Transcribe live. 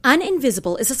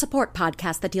Uninvisible is a support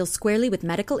podcast that deals squarely with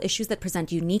medical issues that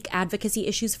present unique advocacy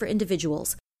issues for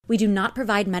individuals. We do not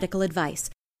provide medical advice.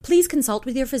 Please consult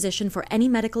with your physician for any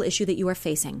medical issue that you are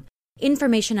facing.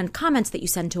 Information and comments that you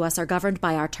send to us are governed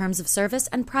by our terms of service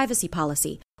and privacy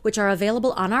policy, which are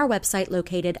available on our website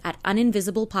located at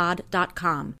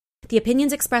uninvisiblepod.com. The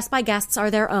opinions expressed by guests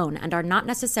are their own and are not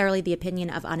necessarily the opinion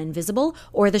of Uninvisible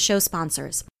or the show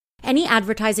sponsors. Any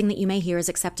advertising that you may hear is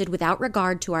accepted without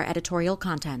regard to our editorial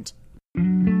content.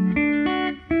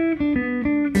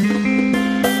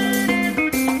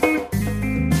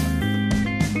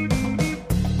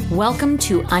 Welcome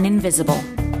to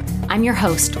Uninvisible. I'm your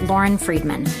host, Lauren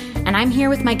Friedman, and I'm here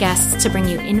with my guests to bring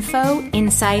you info,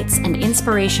 insights, and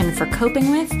inspiration for coping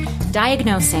with,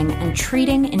 diagnosing, and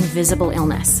treating invisible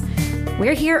illness.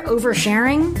 We're here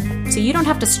oversharing, so you don't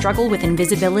have to struggle with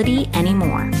invisibility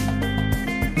anymore.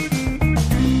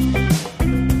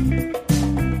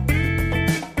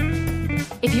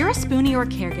 If you're a spoonie or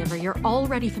caregiver, you're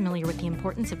already familiar with the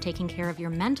importance of taking care of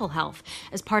your mental health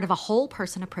as part of a whole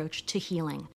person approach to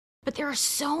healing. But there are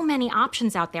so many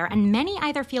options out there, and many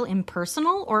either feel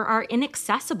impersonal or are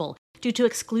inaccessible due to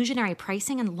exclusionary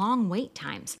pricing and long wait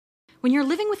times. When you're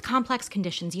living with complex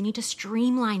conditions, you need to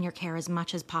streamline your care as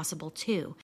much as possible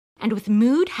too. And with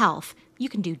Mood Health, you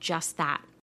can do just that.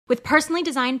 With personally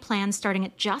designed plans starting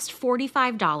at just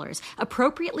 $45,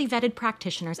 appropriately vetted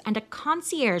practitioners, and a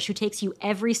concierge who takes you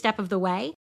every step of the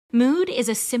way, Mood is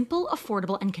a simple,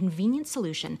 affordable, and convenient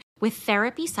solution with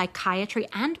therapy, psychiatry,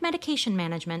 and medication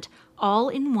management all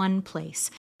in one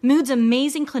place. Mood's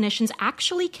amazing clinicians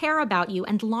actually care about you,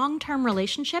 and long-term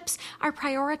relationships are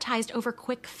prioritized over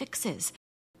quick fixes.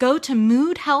 Go to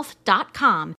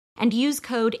moodhealth.com and use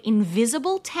code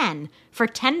INVISIBLE10 for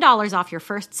 $10 off your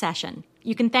first session.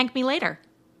 You can thank me later.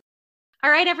 All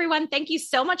right, everyone. Thank you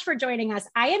so much for joining us.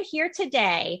 I am here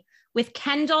today with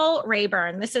Kendall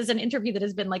Rayburn. This is an interview that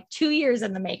has been like 2 years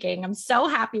in the making. I'm so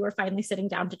happy we're finally sitting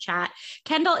down to chat.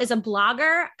 Kendall is a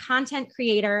blogger, content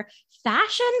creator,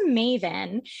 fashion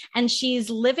maven, and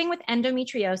she's living with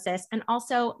endometriosis and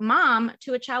also mom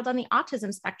to a child on the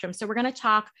autism spectrum. So we're going to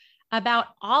talk about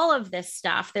all of this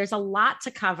stuff. There's a lot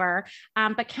to cover.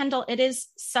 But Kendall, it is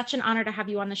such an honor to have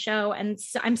you on the show. And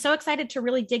so I'm so excited to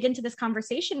really dig into this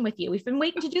conversation with you. We've been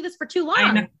waiting to do this for too long.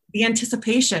 I know. The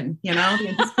anticipation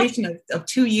of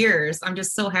 2 years. I'm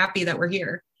just so happy that we're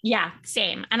here. Yeah,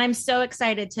 same. And I'm so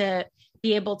excited to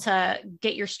be able to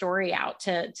get your story out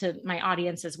to my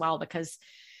audience as well, because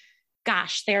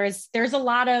gosh, there's a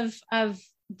lot of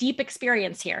deep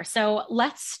experience here. So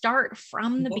let's start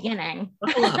from the beginning.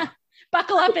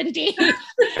 Buckle up indeed.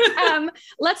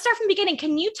 Let's start from the beginning.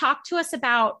 Can you talk to us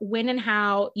about when and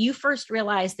how you first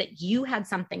realized that you had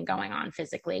something going on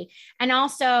physically, and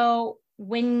also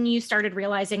when you started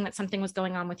realizing that something was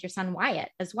going on with your son Wyatt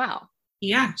as well?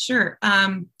 Yeah, sure.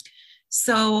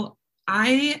 So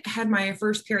I had my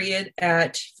first period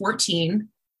at 14,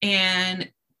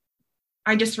 and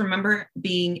I just remember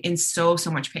being in so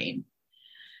much pain.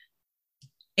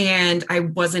 And I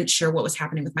wasn't sure what was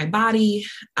happening with my body.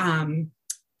 And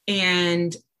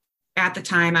at the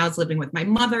time I was living with my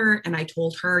mother, and I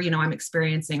told her, I'm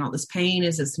experiencing all this pain.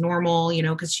 Is this normal?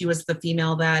 Because she was the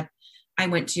female that I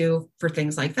went to for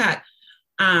things like that.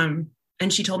 And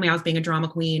she told me I was being a drama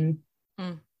queen,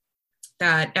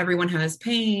 that everyone has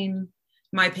pain.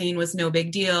 My pain was no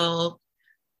big deal.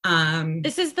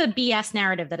 This is the BS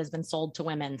narrative that has been sold to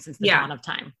women since the dawn of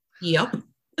time. Yep.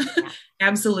 Yeah.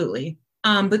 Absolutely.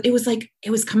 But it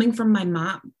was coming from my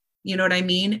mom, you know what I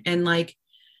mean? And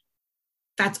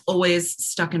that's always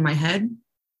stuck in my head.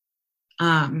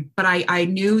 But I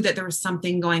knew that there was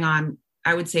something going on,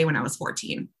 I would say when I was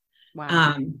 14.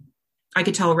 Wow. I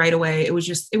could tell right away. It was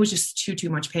just too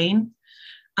much pain.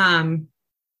 And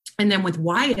then with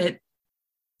Wyatt,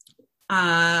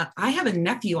 I have a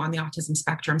nephew on the autism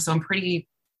spectrum, so I'm pretty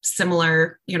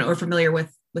similar, or familiar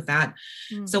with that.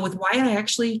 So with Wyatt, I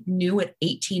actually knew at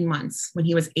 18 months, when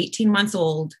he was 18 months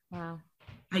old. Wow.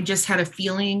 I just had a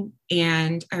feeling.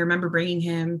 And I remember bringing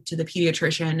him to the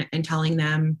pediatrician and telling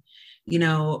them,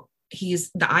 the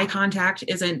eye contact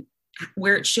isn't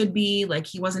where it should be.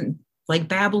 He wasn't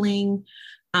babbling.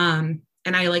 And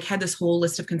I had this whole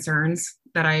list of concerns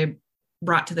that I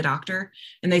brought to the doctor,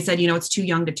 and they said, it's too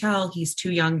young to tell. He's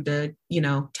too young to,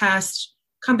 test.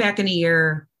 Come back in a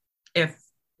year if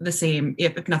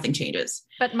nothing changes.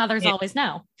 But mothers always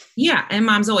know. Yeah. And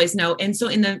moms always know. And so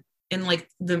in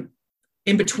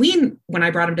between when I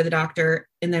brought him to the doctor,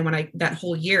 and then that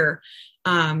whole year,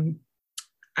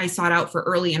 I sought out for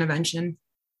early intervention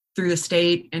through the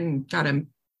state and got him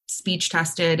speech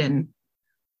tested. And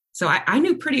so I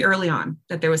knew pretty early on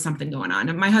that there was something going on,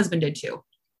 and my husband did too.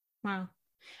 Wow.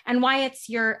 And Wyatt's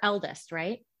your eldest,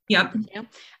 right? Yep.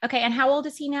 Okay. And how old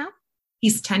is he now?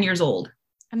 He's 10 years old.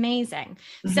 Amazing.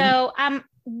 Mm-hmm. So,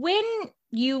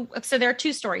 so there are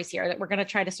two stories here that we're going to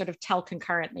try to sort of tell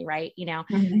concurrently, right?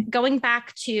 Mm-hmm. Going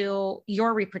back to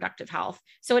your reproductive health.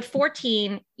 So at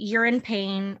 14, you're in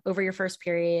pain over your first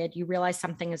period. You realize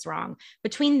something is wrong.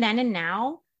 Between then and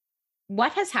now,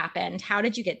 what has happened? How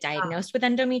did you get diagnosed with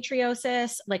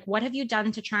endometriosis? Like, what have you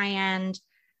done to try and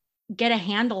get a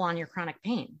handle on your chronic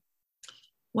pain?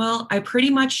 Well, I pretty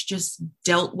much just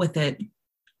dealt with it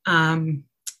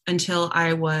until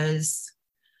I was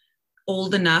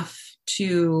old enough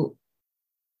to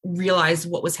realize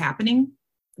what was happening,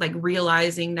 like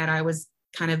realizing that I was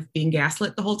kind of being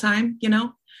gaslit the whole time,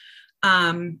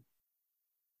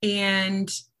 and,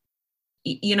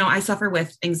 I suffer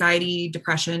with anxiety,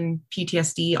 depression,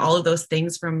 PTSD, all of those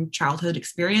things from childhood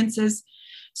experiences.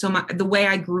 So the way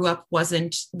I grew up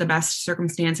wasn't the best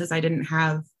circumstances. I didn't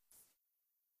have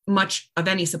much of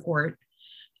any support.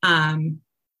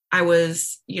 I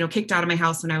was, kicked out of my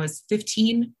house when I was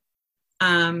 15,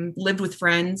 lived with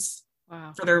friends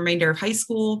for the remainder of high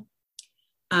school.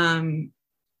 When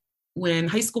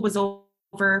high school was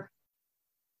over,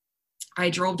 I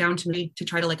drove down to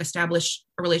try to establish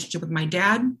a relationship with my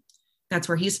dad. That's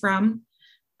where he's from.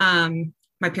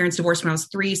 My parents divorced when I was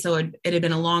 3, so it had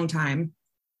been a long time.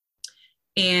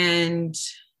 And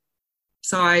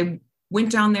so I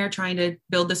went down there trying to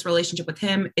build this relationship with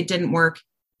him. It didn't work.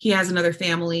 He has another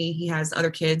family. He has other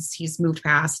kids. He's moved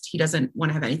past. He doesn't want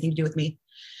to have anything to do with me.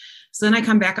 So then I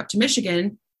come back up to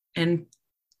Michigan, and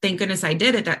thank goodness I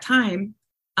did at that time,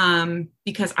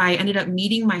 because I ended up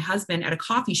meeting my husband at a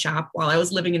coffee shop while I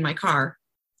was living in my car.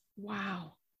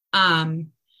 Wow.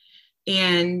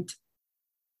 And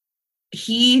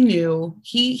he knew,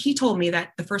 he told me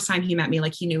that the first time he met me,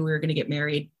 he knew we were going to get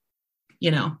married,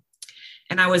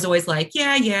 and I was always like,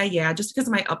 yeah. Just because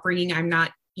of my upbringing, I'm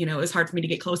not, it was hard for me to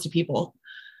get close to people.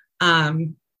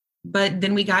 But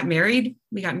then we got married.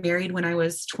 We got married when I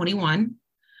was 21.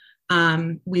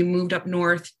 We moved up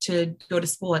north to go to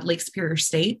school at Lake Superior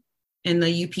State in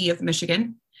the UP of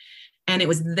Michigan. And it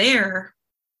was there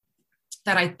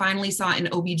that I finally saw an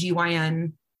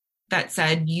OBGYN that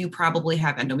said, you probably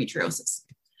have endometriosis.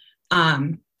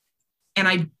 And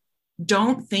I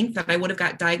don't think that I would have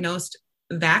got diagnosed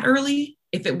that early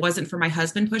if it wasn't for my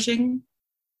husband pushing,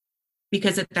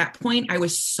 because at that point I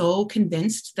was so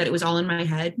convinced that it was all in my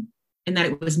head and that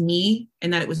it was me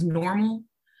and that it was normal,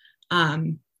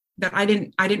 that I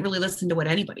didn't really listen to what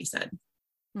anybody said.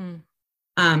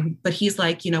 But he's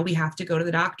like, we have to go to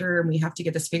the doctor and we have to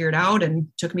get this figured out, and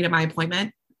took me to my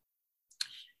appointment.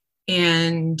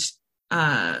 And,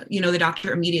 the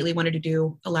doctor immediately wanted to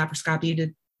do a laparoscopy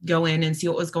to go in and see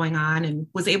what was going on, and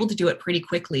was able to do it pretty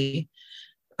quickly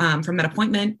from that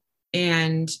appointment.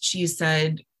 And she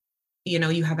said,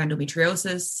 you have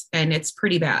endometriosis and it's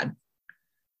pretty bad.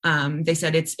 They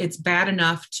said it's bad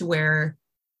enough to where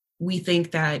we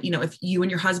think that, if you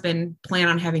and your husband plan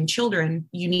on having children,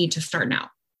 you need to start now.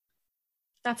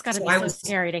 That's got to be so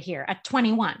scary to hear at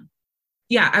 21.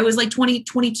 Yeah. I was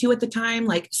 22 at the time,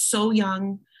 so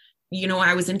young.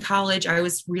 I was in college. I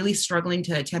was really struggling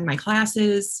to attend my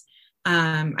classes.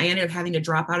 I ended up having to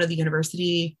drop out of the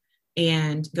university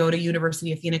and go to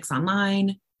University of Phoenix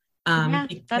online. Yeah,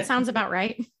 that sounds about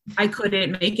right. I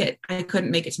couldn't make it. I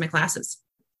couldn't make it to my classes.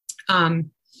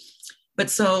 But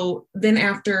so then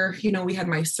after, we had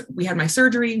my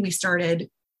surgery, we started,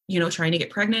 trying to get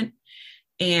pregnant,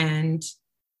 and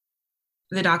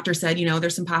the doctor said,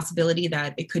 there's some possibility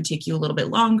that it could take you a little bit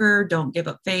longer. Don't give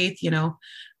up faith,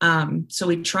 So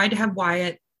we tried to have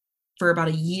Wyatt for about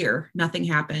a year. Nothing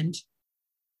happened.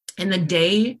 And the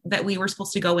day that we were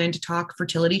supposed to go in to talk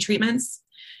fertility treatments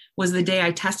was the day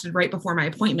I tested right before my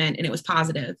appointment, and it was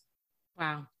positive.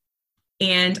 Wow.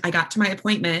 And I got to my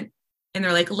appointment and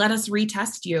they're like, let us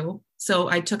retest you. So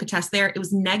I took a test there. It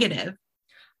was negative.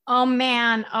 Oh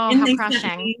man. Oh, and how crushing.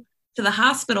 Sent me to the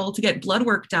hospital to get blood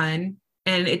work done.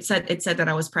 And it said that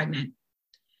I was pregnant.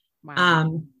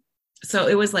 Wow. So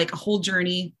it was like a whole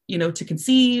journey, to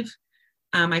conceive.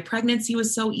 My pregnancy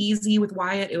was so easy with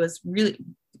Wyatt. It was really,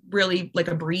 really like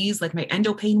a breeze. Like my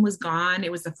endo pain was gone.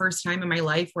 It was the first time in my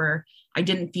life where I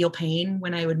didn't feel pain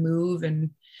when I would move.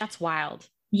 And that's wild.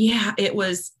 Yeah, it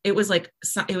was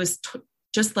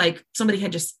just like somebody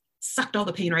had just sucked all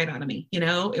the pain right out of me.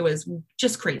 It was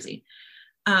just crazy.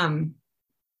 And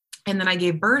then I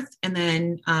gave birth, and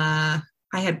then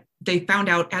they found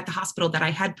out at the hospital that I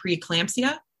had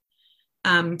preeclampsia,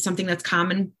 something that's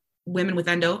common women with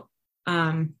endo.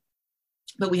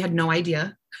 But we had no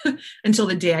idea until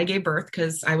the day I gave birth,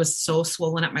 because I was so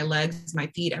swollen up my legs, my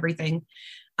feet, everything.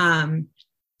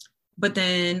 But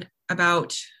then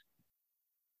about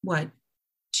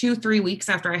 2-3 weeks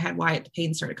after I had Wyatt, the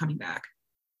pain started coming back.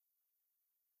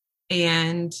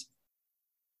 And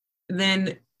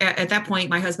then at that point,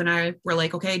 my husband and I were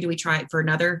like, okay, do we try it for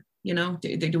another, do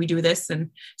we do this?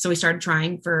 And so we started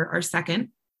trying for our second.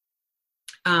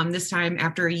 This time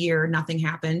after a year, nothing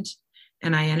happened.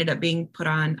 And I ended up being put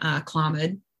on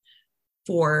Clomid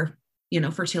for,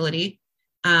 fertility.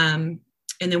 And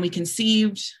then we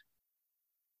conceived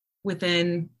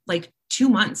within like 2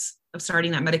 months of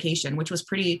starting that medication, which was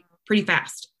pretty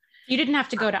fast. You didn't have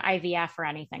to go to IVF or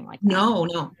anything like that.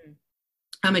 No.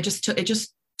 It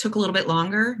just took a little bit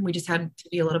longer. We just had to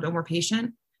be a little bit more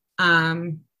patient.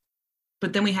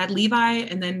 But then we had Levi.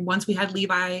 And then once we had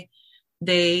Levi,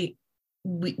 my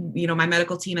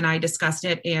medical team and I discussed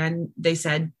it, and they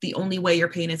said, the only way your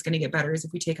pain is going to get better is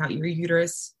if we take out your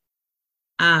uterus.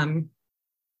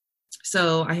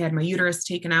 So I had my uterus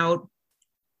taken out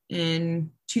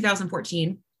in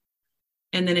 2014.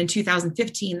 And then in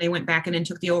 2015, they went back in and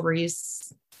took the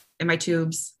ovaries and my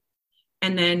tubes.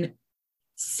 And then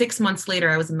 6 months later,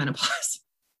 I was in menopause.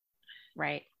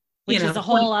 Right. Which is a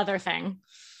whole other thing.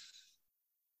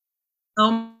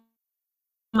 Oh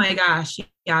my gosh.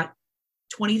 Yeah.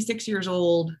 26 years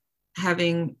old,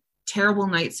 having terrible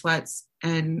night sweats.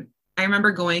 And I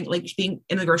remember being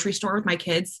in the grocery store with my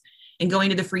kids and going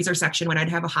to the freezer section when I'd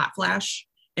have a hot flash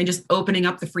and just opening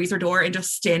up the freezer door and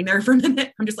just standing there for a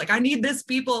minute. I'm just like, I need this,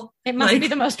 people. It must be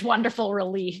the most wonderful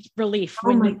relief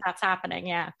when that's happening.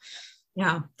 Yeah.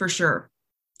 Yeah, for sure.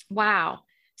 Wow.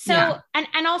 So, yeah.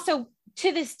 And also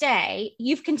to this day,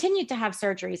 you've continued to have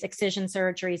surgeries, excision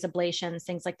surgeries, ablations,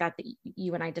 things like that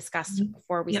you and I discussed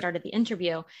before we started the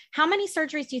interview. How many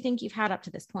surgeries do you think you've had up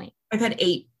to this point? I've had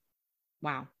 8.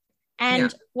 Wow.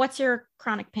 And what's your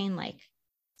chronic pain like?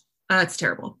 It's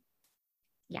terrible.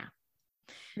 Yeah.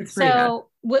 It's so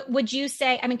would you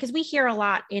say, because we hear a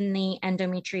lot in the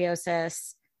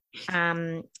endometriosis,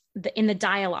 in the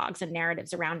dialogues and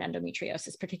narratives around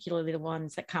endometriosis, particularly the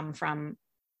ones that come from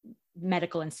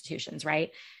medical institutions,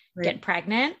 right? Get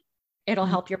pregnant, it'll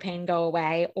help your pain go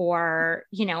away, or,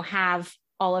 have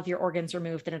all of your organs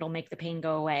removed and it'll make the pain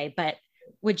go away. But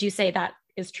would you say that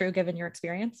is true given your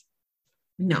experience?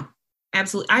 No,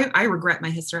 absolutely. I regret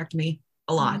my hysterectomy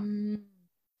a lot.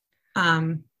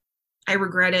 I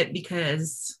regret it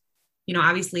because,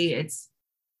 obviously it's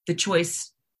the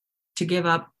choice to give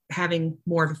up having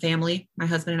more of a family. My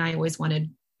husband and I always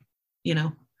wanted,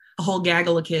 a whole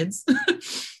gaggle of kids.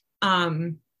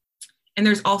 And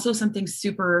there's also something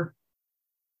super,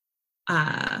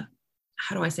 how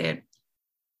do I say it?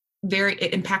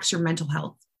 It impacts your mental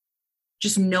health.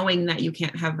 Just knowing that you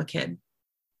can't have a kid,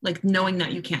 like knowing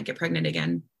that you can't get pregnant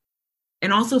again.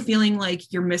 And also feeling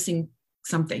like you're missing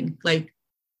something, like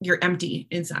you're empty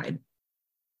inside.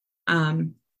 I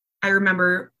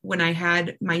remember when I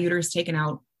had my uterus taken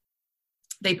out,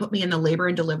 they put me in the labor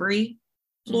and delivery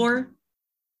floor.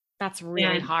 That's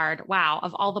really hard. Wow.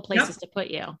 Of all the places to put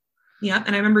you. Yeah.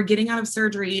 And I remember getting out of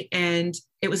surgery, and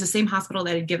it was the same hospital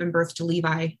that had given birth to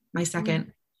Levi, my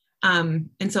second. And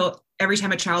so every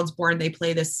time a child's born, they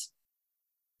play this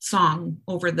song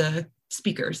over the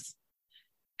speakers.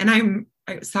 And I'm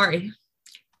sorry.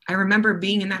 I remember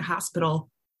being in that hospital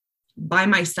by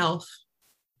myself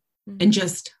and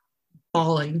just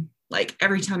bawling, like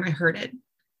every time I heard it,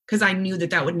 because I knew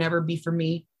that would never be for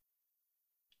me,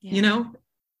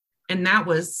 and that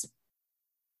was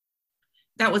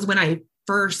when I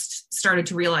first started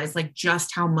to realize like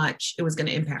just how much it was going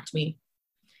to impact me.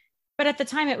 But at the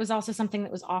time, it was also something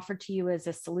that was offered to you as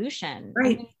a solution.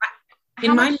 Right.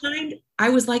 In my mind, I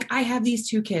was like, I have these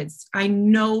 2 kids. I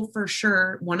know for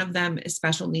sure one of them is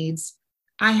special needs.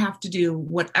 I have to do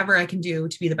whatever I can do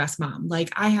to be the best mom.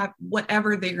 Like I have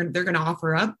whatever they're going to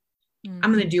offer up.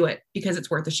 I'm going to do it because it's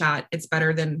worth a shot. It's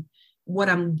better than what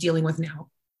I'm dealing with now.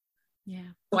 Yeah.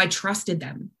 So I trusted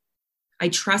them.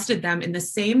 And the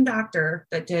same doctor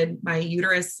that did my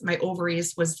uterus, my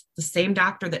ovaries, was the same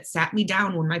doctor that sat me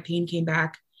down when my pain came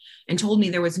back and told me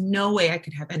there was no way I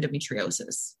could have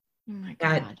endometriosis. Oh my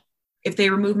God. That if they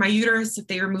remove my uterus, if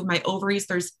they remove my ovaries,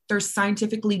 there's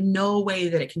scientifically no way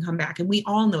that it can come back. And we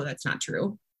all know that's not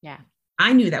true. Yeah.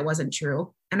 I knew that wasn't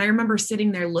true. And I remember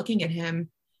sitting there looking at him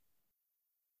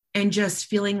and just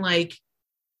feeling like,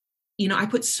 I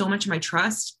put so much of my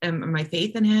trust and my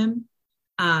faith in him.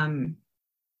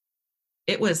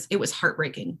 It was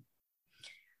heartbreaking.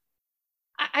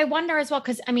 I wonder as well,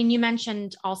 because you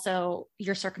mentioned also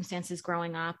your circumstances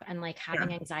growing up and like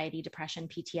having anxiety, depression,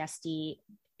 PTSD.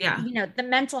 Yeah. The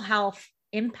mental health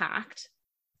impact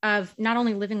of not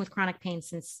only living with chronic pain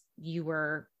since you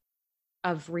were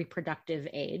of reproductive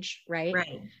age, right?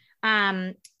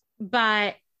 Right.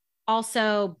 But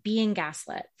also being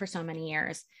gaslit for so many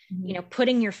years, you know,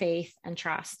 putting your faith and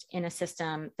trust in a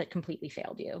system that completely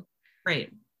failed you.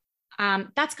 Right.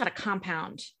 That's got to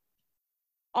compound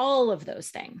all of those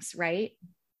things, right?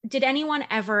 Did anyone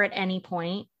ever at any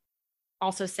point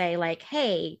also say like,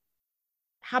 hey,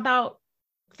 how about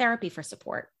therapy for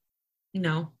support?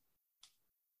 No,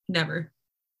 never.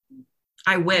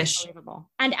 I wish. Unbelievable.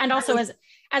 And also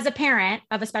as a parent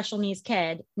of a special needs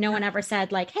kid, no one ever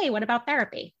said like, hey, what about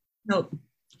therapy? Nope.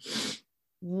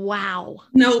 Wow.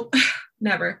 Nope.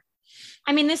 Never.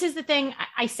 I mean, this is the thing.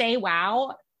 I say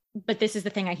wow, but this is the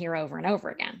thing I hear over and over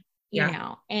again, you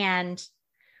know, and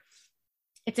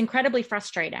it's incredibly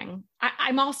frustrating.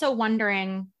 I'm also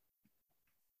wondering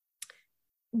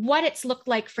what it's looked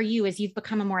like for you as you've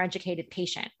become a more educated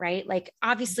patient, right? Like,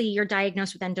 obviously you're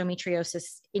diagnosed with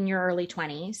endometriosis in your early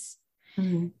 20s.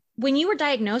 Mm-hmm. When you were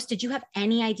diagnosed, did you have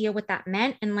any idea what that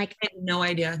meant? And like, I had no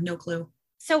idea, no clue.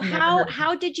 So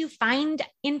how did you find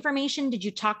information? Did you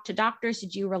talk to doctors?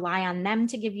 Did you rely on them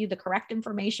to give you the correct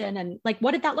information? And like,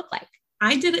 what did that look like?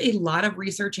 I did a lot of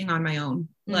researching on my own,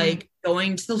 like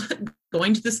going to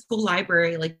the school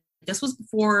library. Like, this was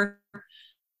before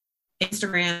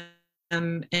Instagram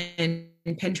and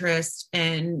Pinterest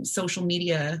and social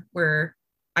media, where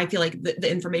I feel like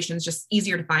the information is just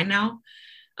easier to find now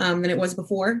than it was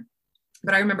before.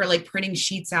 But I remember like printing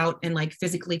sheets out and like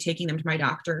physically taking them to my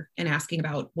doctor and asking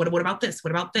about what about this?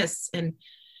 What about this? And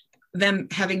them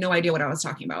having no idea what I was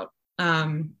talking about.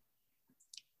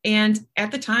 And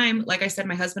at the time, like I said,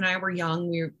 my husband and I were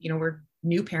young. We're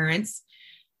new parents.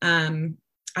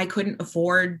 I couldn't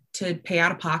afford to pay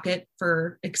out of pocket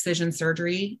for excision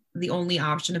surgery. The only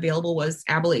option available was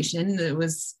ablation. It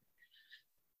was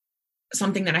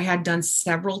something that I had done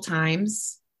several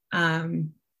times.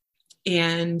 And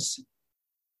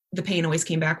the pain always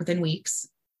came back within weeks.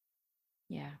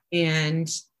 Yeah. And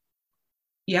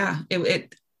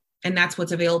and that's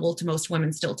what's available to most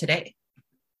women still today,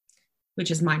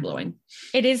 which is mind blowing.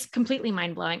 It is completely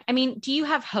mind blowing. I mean, do you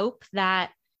have hope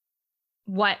that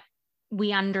what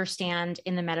we understand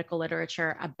in the medical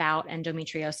literature about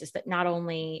endometriosis, that not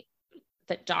only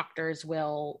that doctors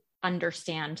will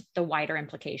understand the wider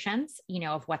implications,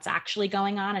 of what's actually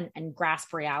going on and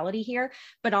grasp reality here,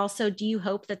 but also do you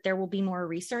hope that there will be more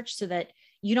research so that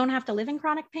you don't have to live in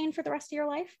chronic pain for the rest of your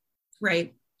life?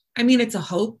 Right. I mean, it's a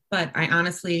hope, but I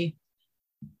honestly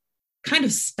kind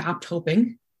of stopped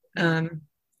hoping.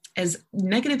 As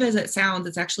negative as it sounds,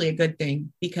 it's actually a good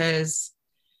thing, because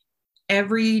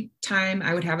every time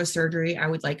I would have a surgery, I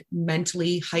would like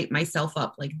mentally hype myself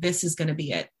up. Like, this is going to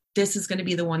be it. This is going to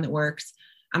be the one that works.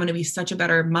 I'm going to be such a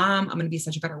better mom. I'm going to be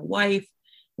such a better wife.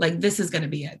 Like, this is going to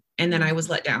be it. And then I was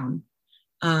let down.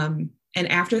 And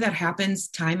after that happens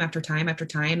time after time after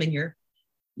time, and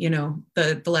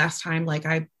the last time, like,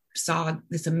 I saw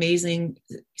this amazing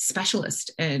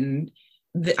specialist, and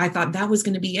I thought that was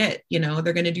going to be it.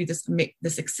 They're going to do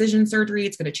this excision surgery.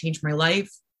 It's going to change my life.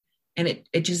 And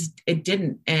it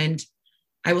didn't. And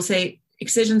I will say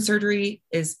excision surgery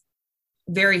is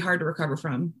very hard to recover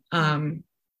from.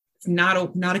 It's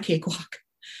not a cakewalk.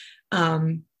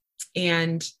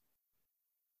 And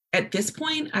at this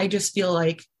point, I just feel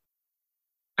like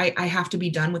I have to be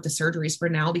done with the surgeries for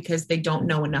now, because they don't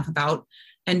know enough about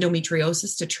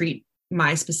endometriosis to treat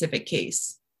my specific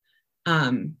case.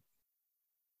 And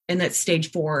that's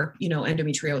stage 4,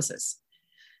 endometriosis.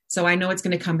 So I know it's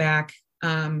going to come back.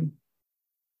 And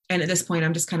at this point,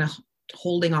 I'm just kind of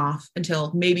holding off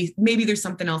until maybe there's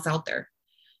something else out there.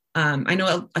 I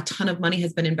know a ton of money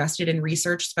has been invested in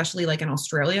research, especially like in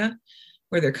Australia,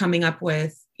 where they're coming up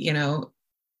with,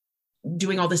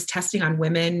 doing all this testing on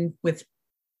women with,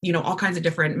 all kinds of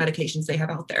different medications they have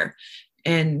out there,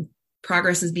 and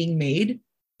progress is being made.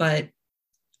 But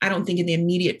I don't think in the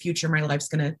immediate future, my life's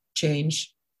going to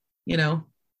change,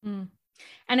 And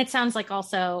it sounds like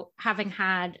also having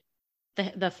had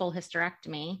the full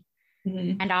hysterectomy,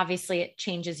 and obviously it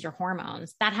changes your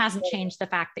hormones. That hasn't changed the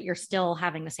fact that you're still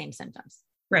having the same symptoms.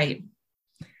 Right.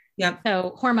 Yep.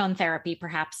 So hormone therapy,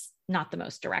 perhaps not the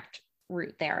most direct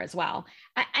route there as well.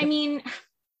 I mean,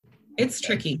 it's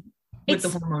tricky with the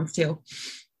hormones too.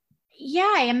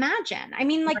 Yeah, I imagine. I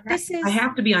mean, like, I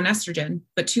have to be on estrogen,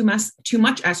 but too much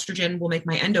estrogen will make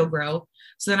my endo grow.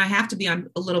 So then I have to be on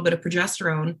a little bit of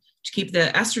progesterone to keep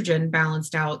the estrogen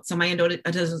balanced out, so my endo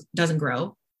doesn't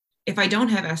grow. If I don't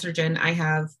have estrogen, I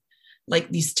have like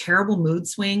these terrible mood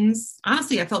swings.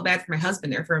 Honestly, I felt bad for my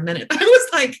husband there for a minute. I was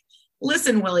like,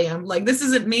 listen, William, like, this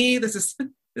isn't me. This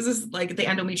is like the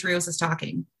endometriosis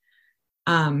talking.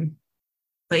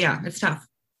 But yeah, it's tough.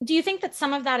 Do you think that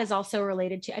some of that is also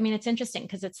related to, I mean, it's interesting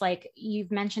because it's like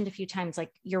you've mentioned a few times,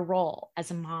 like your role as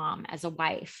a mom, as a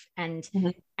wife, and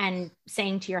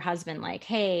saying to your husband, like,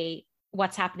 hey,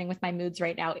 what's happening with my moods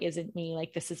right now isn't me.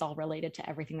 Like, this is all related to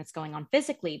everything that's going on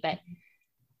physically. But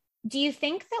do you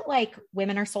think that like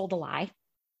women are sold a lie?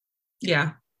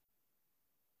 Yeah.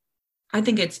 I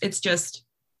think it's just,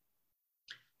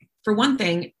 for one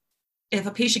thing, if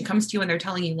a patient comes to you and they're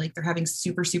telling you like they're having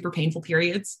super, super painful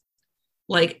periods,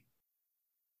 like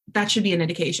that should be an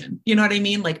indication. You know what I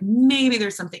mean? Like maybe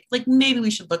there's something, like maybe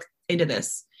we should look into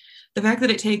this. The fact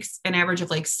that it takes an average of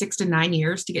like 6 to 9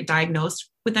 years to get diagnosed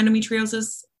with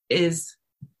endometriosis is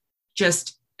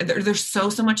just, there's so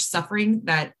much suffering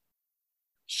that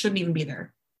shouldn't even be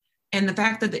there. And the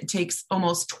fact that it takes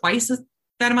almost twice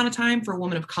that amount of time for a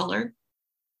woman of color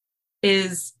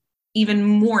is even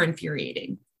more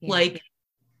infuriating. Yeah. Like,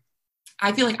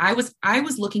 I feel like I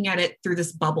was looking at it through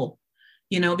this bubble,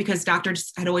 you know, because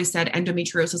doctors had always said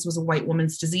endometriosis was a white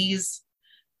woman's disease.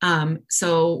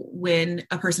 So when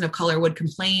a person of color would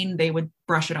complain, they would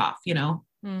brush it off, you know,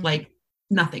 like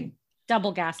nothing.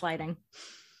 Double gaslighting.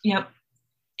 Yep.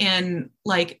 And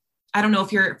like, I don't know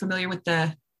if you're familiar with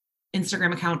the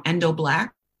Instagram account Endo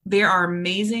Black. They are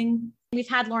amazing. We've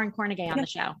had Lauren Cornegay on the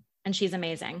show and she's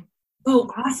amazing.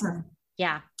 Oh, awesome.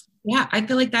 Yeah. Yeah. I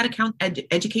feel like that account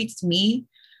educates me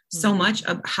so much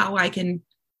of how I can,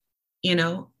 you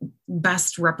know,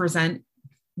 best represent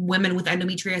women with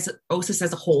endometriosis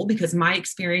as a whole, because my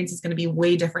experience is going to be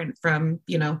way different from,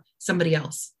 you know, somebody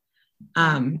else.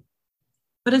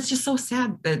 But it's just so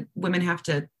sad that women have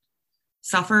to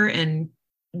suffer and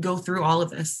go through all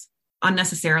of this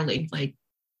unnecessarily. Like,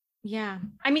 yeah.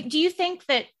 I mean, do you think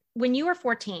that when you were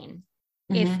 14,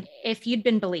 if you'd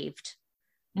been believed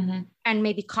and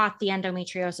maybe caught the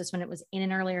endometriosis when it was in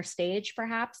an earlier stage,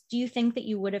 perhaps, do you think that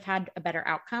you would have had a better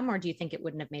outcome, or do you think it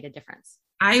wouldn't have made a difference?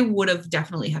 I would have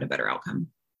definitely had a better outcome.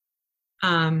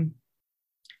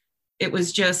 It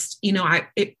was just, you know,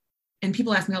 and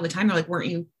people ask me all the time, they're like, weren't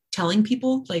you telling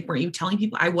people? Like, weren't you telling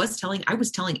people? I was telling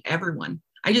everyone.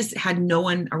 I just had no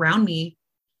one around me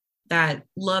that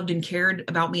loved and cared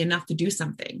about me enough to do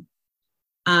something.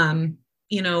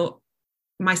 You know,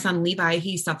 my son Levi,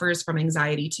 he suffers from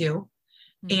anxiety too.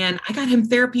 And I got him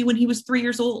therapy when he was 3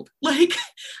 years old. Like,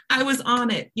 I was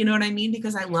on it, you know what I mean?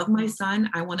 Because I love my son.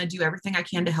 I want to do everything I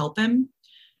can to help him.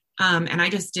 And I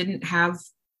just didn't have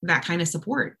that kind of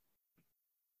support.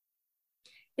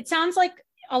 It sounds like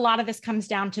a lot of this comes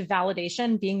down to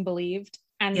validation, being believed,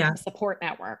 and the support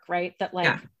network, right? That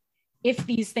like, if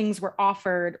these things were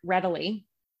offered readily,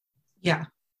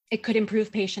 it could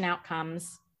improve patient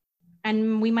outcomes,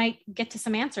 and we might get to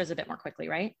some answers a bit more quickly,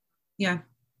 right? Yeah.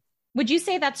 Would you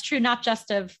say that's true, not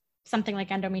just of something like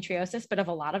endometriosis, but of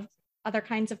a lot of other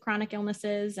kinds of chronic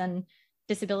illnesses and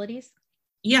disabilities?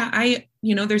 Yeah.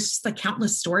 You know, there's just like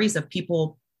countless stories of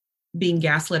people being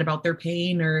gaslit about their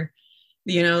pain, or,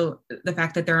 you know, the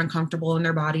fact that they're uncomfortable in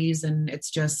their bodies. And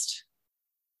it's just,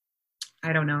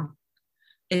 I don't know.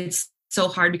 It's so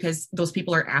hard because those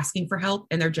people are asking for help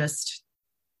and they're just,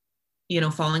 you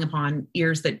know, falling upon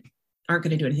ears that aren't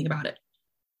going to do anything about it.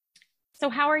 So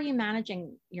how are you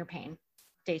managing your pain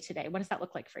day to day? What does that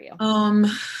look like for you?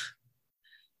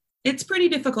 It's pretty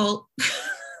difficult.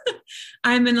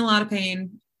 I'm in a lot of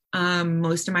pain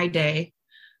most of my day.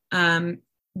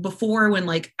 Before, when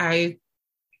like I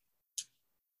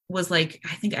was like,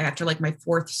 I think after like my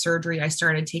 4th surgery, I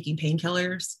started taking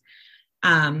painkillers.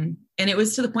 And it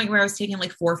was to the point where I was taking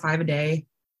like 4 or 5 a day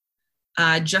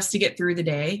just to get through the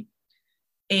day.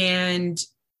 And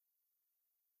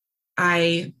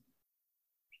I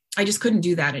just couldn't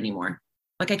do that anymore.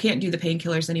 Like, I can't do the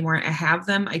painkillers anymore. I have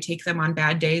them, I take them on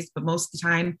bad days, but most of the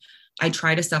time I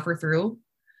try to suffer through.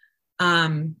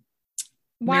 Why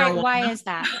is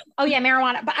that? Oh yeah,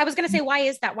 marijuana. But I was going to say, why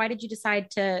is that? Why did you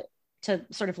decide to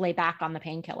sort of lay back on the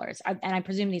painkillers? And I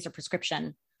presume these are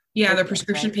prescription. Yeah, they're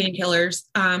prescription painkillers.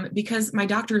 Because my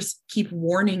doctors keep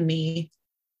warning me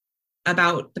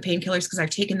about the painkillers because I've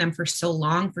taken them for so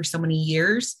long, for so many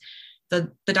years. The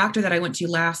doctor that I went to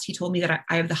last, he told me that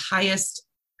I have the highest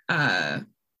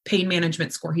pain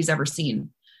management score he's ever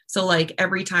seen. So like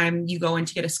every time you go in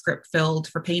to get a script filled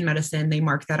for pain medicine, they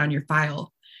mark that on your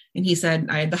file. And he said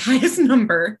I had the highest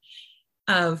number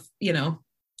of, you know,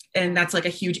 and that's like a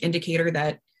huge indicator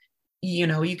that, you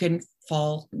know, you can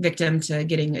fall victim to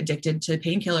getting addicted to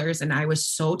painkillers. And I was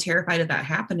so terrified of that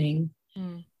happening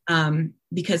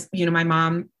because, you know, my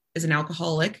mom is an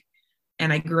alcoholic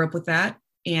and I grew up with that.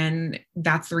 And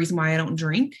that's the reason why I don't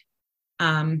drink.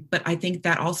 But I think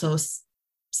that also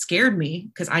scared me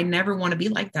because I never want to be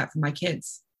like that for my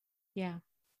kids. Yeah.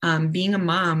 being a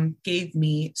mom gave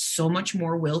me so much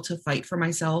more will to fight for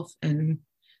myself and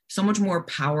so much more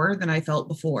power than I felt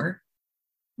before.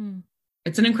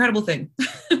 It's an incredible thing.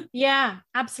 Yeah,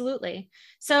 absolutely.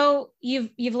 So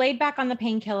you've laid back on the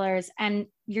painkillers and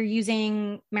you're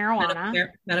using marijuana.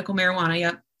 Medical marijuana.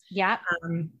 Yep. Yeah.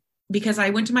 Because I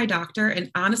went to my doctor, and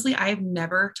honestly, I have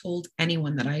never told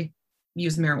anyone that I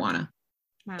use marijuana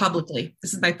publicly.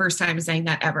 This is my first time saying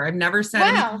that ever. I've never said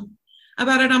anything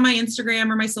about it on my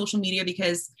Instagram or my social media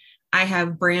because I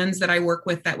have brands that I work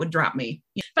with that would drop me.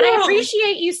 But I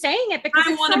appreciate you saying it because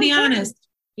I want to be honest.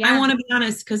 Yeah. I want to be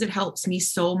honest because it helps me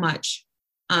so much.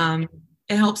 It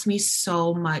helps me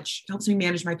so much. It helps me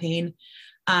manage my pain.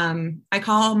 I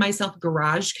call myself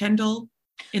Garage Kendall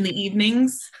in the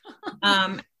evenings.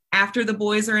 After the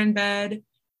boys are in bed,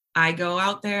 I go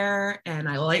out there and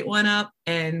I light one up,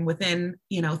 and within,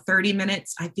 30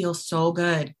 minutes, I feel so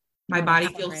good. My body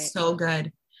feels so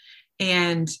good.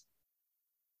 And,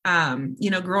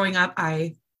 growing up,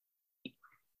 I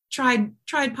tried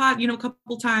pot, a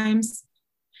couple times.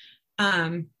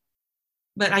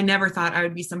 But I never thought I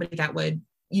would be somebody that would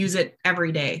use it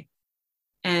every day.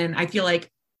 And I feel like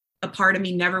a part of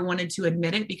me never wanted to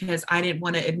admit it because I didn't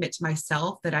want to admit to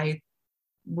myself that I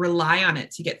rely on it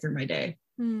to get through my day.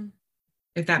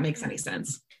 If that makes any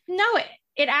sense. No,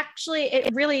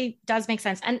 it really does make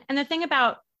sense. And the thing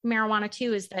about marijuana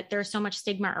too is that there's so much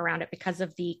stigma around it because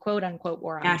of the quote unquote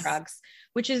war on drugs,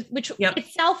 which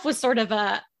itself was sort of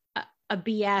a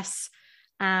BS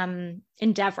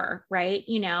endeavor, right?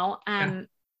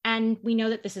 And we know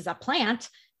that this is a plant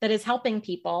that is helping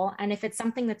people. And if it's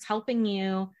something that's helping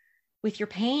you with your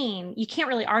pain, you can't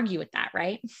really argue with that,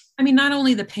 right? I mean, not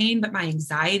only the pain, but my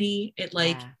anxiety.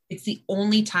 It's the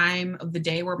only time of the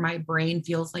day where my brain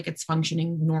feels like it's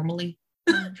functioning normally,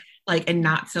 and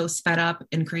not so sped up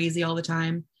and crazy all the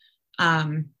time.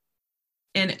 And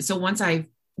so once I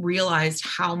realized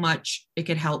how much it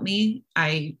could help me,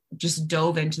 I just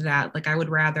dove into that. Like I would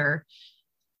rather,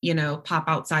 pop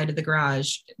outside of the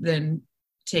garage than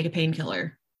take a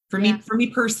painkiller for me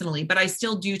personally, but I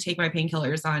still do take my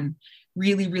painkillers on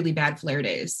really, really bad flare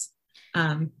days.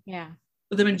 But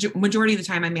the majority of the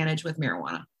time I manage with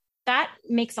marijuana. That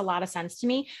makes a lot of sense to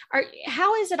me.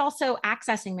 How is it also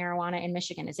accessing marijuana in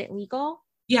Michigan? Is it legal?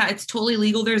 Yeah, it's totally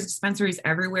legal. There's dispensaries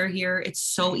everywhere here. It's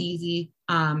so easy.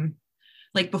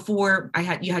 Like before you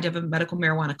had to have a medical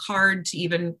marijuana card to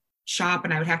even shop,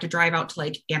 and I would have to drive out to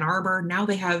like Ann Arbor. Now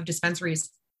they have dispensaries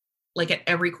like at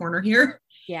every corner here.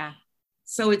 Yeah.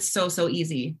 So it's so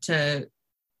easy to,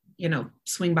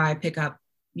 swing by, pick up,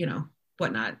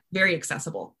 whatnot. Very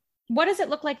accessible. What does it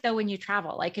look like though when you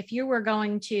travel? Like if you were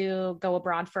going to go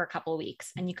abroad for a couple of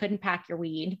weeks and you couldn't pack your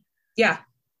weed. Yeah.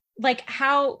 Like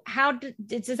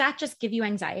does that just give you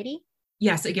anxiety?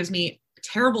 Yes, it gives me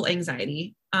terrible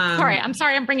anxiety. I'm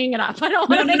sorry I'm bringing it up. I don't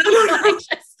want to make you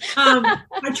anxious.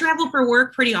 I travel for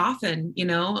work pretty often,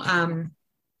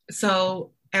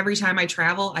 so every time I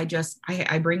travel,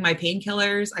 I bring my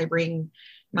painkillers. I bring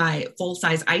my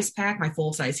full-size ice pack, my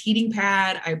full-size heating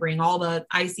pad. I bring all the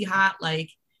icy hot,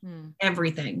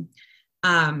 everything.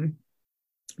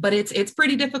 But it's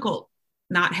pretty difficult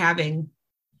not having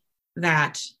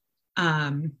that,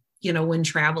 when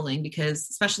traveling, because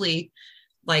especially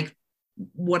like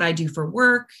what I do for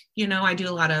work, I do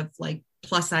a lot of like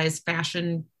plus size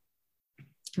fashion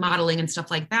modeling and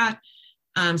stuff like that.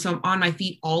 So I'm on my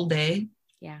feet all day.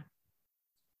 Yeah.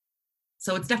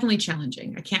 So it's definitely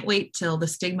challenging. I can't wait till the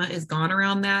stigma is gone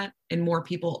around that and more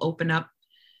people open up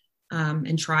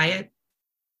and try it.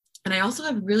 And I also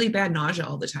have really bad nausea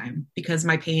all the time because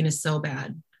my pain is so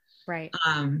bad. Right.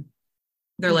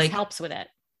 They're like, helps with it.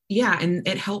 Yeah. And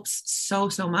it helps so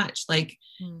much. Like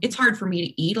it's hard for me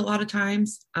to eat a lot of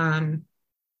times,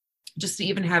 just to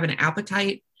even have an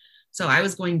appetite. So I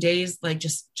was going days, like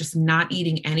just not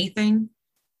eating anything.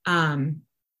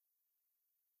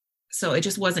 So it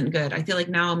just wasn't good. I feel like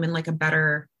now I'm in like a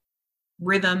better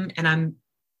rhythm and I'm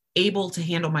able to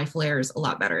handle my flares a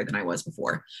lot better than I was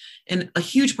before. And a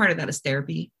huge part of that is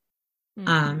therapy.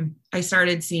 I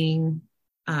started seeing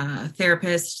a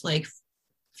therapist like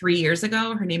 3 years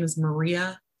ago. Her name is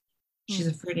Maria. She's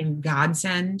a freaking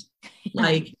godsend.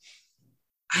 Like,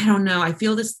 I don't know. I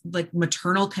feel this like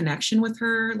maternal connection with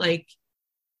her. Like,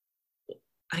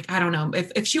 I don't know,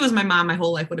 if she was my mom, my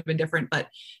whole life would have been different, but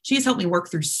she's helped me work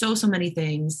through so many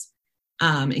things,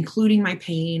 including my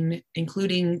pain,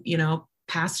 including,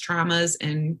 past traumas,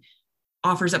 and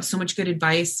offers up so much good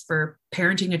advice for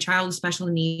parenting a child with special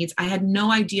needs. I had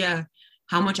no idea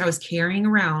how much I was carrying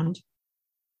around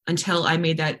until I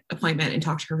made that appointment and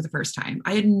talked to her for the first time.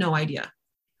 I had no idea.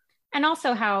 And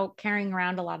also how carrying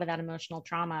around a lot of that emotional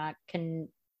trauma can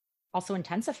also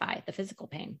intensify the physical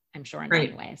pain, I'm sure, in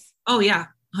Right. many ways. Oh yeah,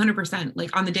 100%.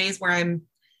 Like on the days where I'm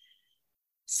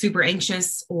super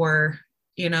anxious or,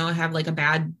 have like a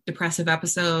bad depressive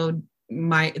episode,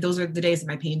 those are the days that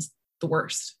my pain's the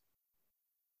worst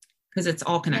because it's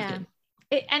all connected.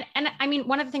 Yeah. And I mean,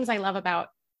 one of the things I love about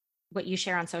what you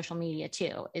share on social media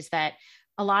too, is that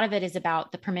a lot of it is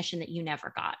about the permission that you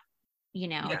never got,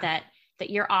 that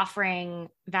you're offering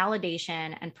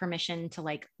validation and permission to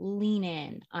like lean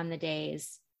in on the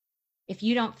days. If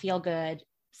you don't feel good,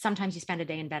 sometimes you spend a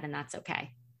day in bed and that's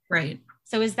okay. Right.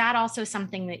 So is that also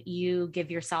something that you give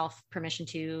yourself permission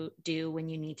to do when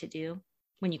you need to do,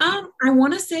 when you can? I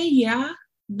want to say, yeah,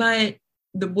 but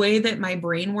the way that my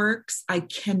brain works, I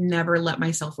can never let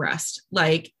myself rest.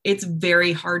 Like it's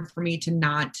very hard for me to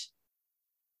not,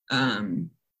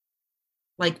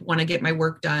 like want to get my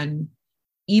work done,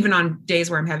 even on days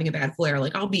where I'm having a bad flare.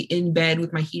 Like I'll be in bed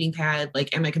with my heating pad, like,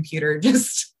 and my computer,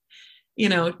 just,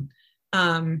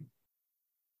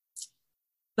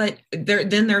 but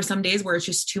there are some days where it's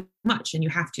just too much and you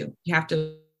have to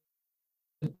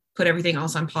put everything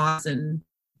else on pause and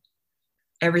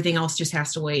everything else just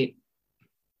has to wait.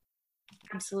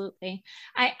 Absolutely.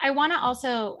 I want to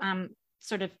also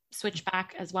sort of switch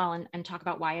back as well and talk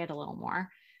about Wyatt a little more.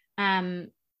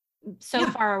 So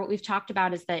far, what we've talked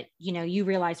about is that, you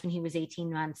realized when he was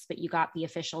 18 months, but you got the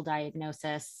official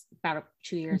diagnosis about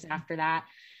 2 years after that.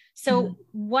 So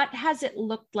what has it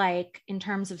looked like in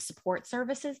terms of support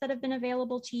services that have been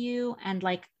available to you and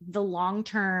like the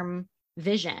long-term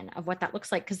vision of what that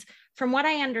looks like? Because from what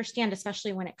I understand,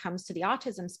 especially when it comes to the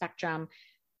autism spectrum,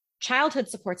 childhood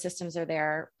support systems are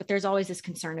there, but there's always this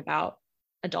concern about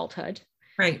adulthood.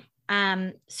 Right.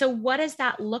 So what does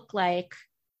that look like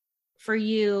for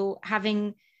you,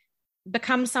 having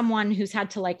become someone who's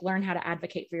had to like learn how to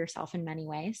advocate for yourself in many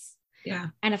ways? Yeah.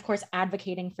 And of course,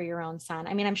 advocating for your own son.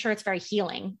 I mean, I'm sure it's very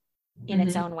healing in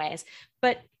its own ways,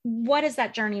 but what is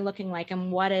that journey looking like?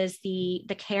 And what is the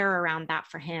care around that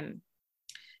for him?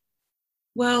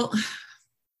 Well,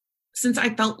 since I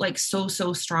felt like so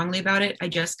strongly about it, I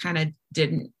just kind of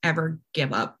didn't ever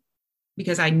give up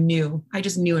because I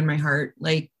just knew in my heart,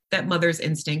 like that mother's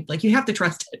instinct, like you have to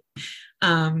trust it.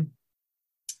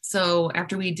 So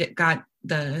after we got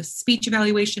the speech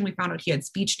evaluation, we found out he had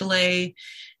speech delay.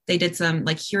 They did some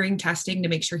like hearing testing to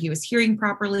make sure he was hearing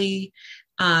properly.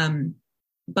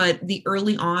 But the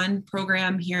early on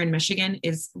program here in Michigan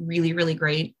is really, really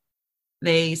great.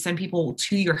 They send people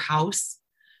to your house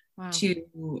to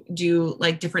do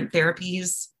like different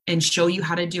therapies and show you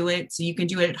how to do it so you can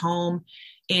do it at home.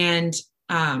 And,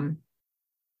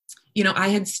 I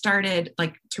had started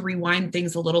like to rewind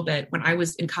things a little bit when I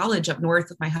was in college up north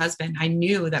with my husband. I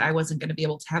knew that I wasn't going to be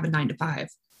able to have a 9-to-5,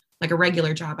 like a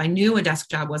regular job. I knew a desk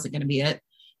job wasn't going to be it.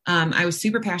 I was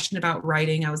super passionate about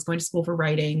writing. I was going to school for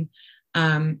writing.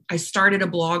 I started a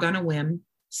blog on a whim,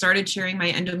 started sharing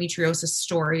my endometriosis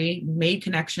story, made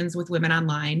connections with women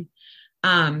online.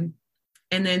 And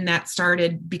then that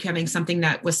started becoming something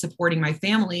that was supporting my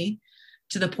family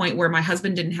to the point where my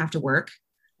husband didn't have to work.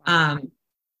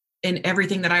 And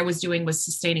everything that I was doing was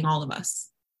sustaining all of us.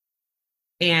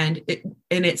 And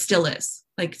it still is,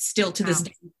 like, still to this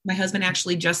day. My husband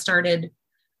actually just started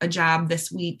a job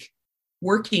this week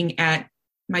working at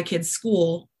my kid's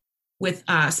school with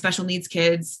special needs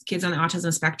kids on the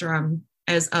autism spectrum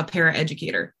as a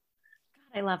paraeducator.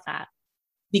 I love that.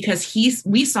 Because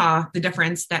we saw the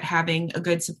difference that having a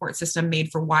good support system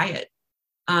made for Wyatt.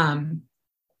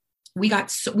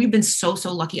 We've been so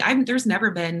lucky. There's never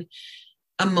been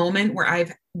a moment where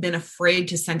I've been afraid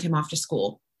to send him off to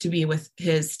school to be with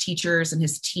his teachers and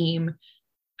his team.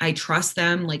 I trust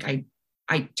them. Like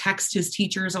I text his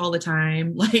teachers all the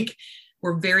time. Like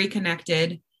we're very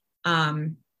connected.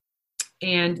 And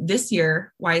this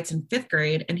year, Wyatt's in 5th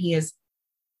grade and he is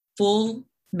full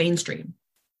mainstream.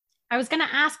 I was going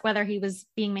to ask whether he was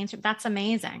being mainstream. That's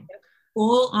amazing.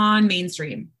 Full on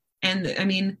mainstream. And I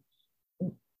mean,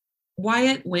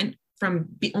 Wyatt went from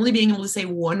only being able to say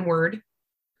one word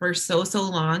for so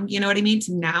long, you know what I mean?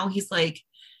 To now he's like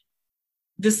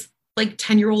this like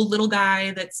 10-year-old little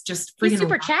guy that's just freaking. He's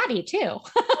super chatty too.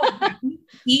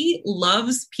 He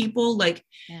loves people. Like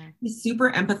he's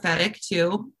super empathetic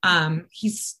too.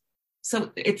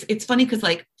 It's funny because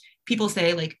like people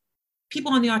say like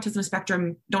people on the autism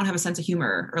spectrum don't have a sense of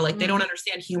humor or like they don't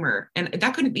understand humor. And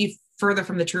that couldn't be further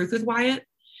from the truth with Wyatt.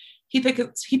 He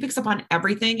picks up on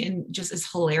everything and just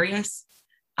is hilarious.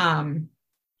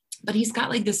 But he's got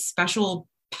like this special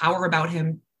power about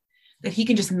him that he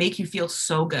can just make you feel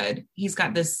so good. He's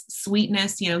got this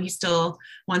sweetness, he still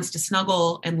wants to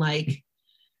snuggle and like.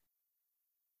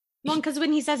 Well, because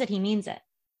when he says it, he means it.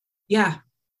 Yeah.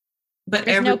 but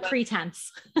there's no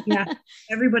pretense. Yeah.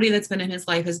 Everybody that's been in his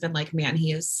life has been like, man,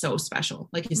 he is so special.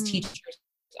 Like his teachers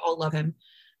all love him.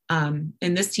 And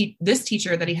this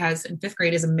teacher that he has in 5th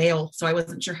grade is a male. So I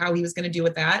wasn't sure how he was going to do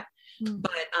with that.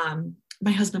 But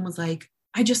my husband was like,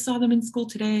 I just saw them in school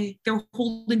today. They were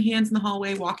holding hands in the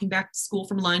hallway, walking back to school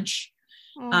from lunch.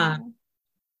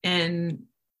 And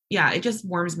yeah, it just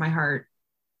warms my heart.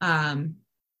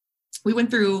 We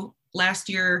went through last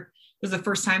year was the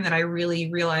first time that I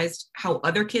really realized how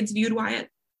other kids viewed Wyatt.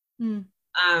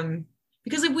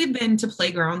 Because we've been to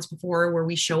playgrounds before where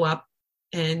we show up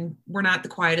and we're not the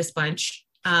quietest bunch.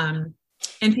 And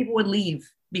people would leave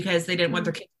because they didn't want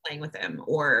their kids playing with them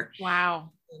or,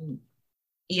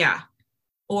 yeah.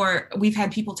 Or we've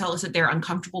had people tell us that they're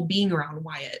uncomfortable being around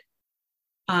Wyatt.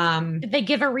 Did they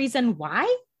give a reason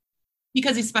why?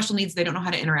 Because he's special needs. They don't know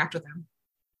how to interact with him.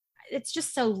 It's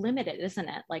just so limited, isn't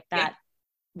it? Like that. Yeah.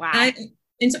 Wow.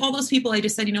 And to all those people, I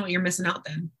just said, you know what, you're missing out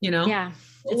then, you know? Yeah.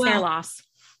 It's their loss.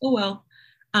 Oh, well.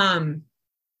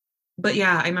 But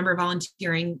yeah, I remember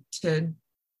volunteering to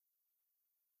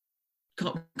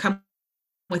come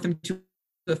with him to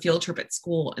a field trip at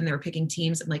school, and they were picking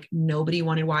teams, and like nobody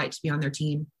wanted Wyatt to be on their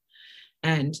team.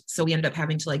 And so we ended up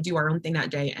having to like do our own thing that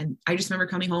day. And I just remember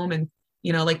coming home and,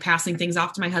 you know, like passing things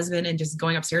off to my husband and just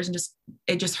going upstairs and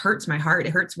it just hurts my heart.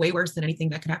 It hurts way worse than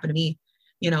anything that could happen to me.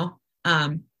 You know,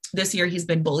 this year he's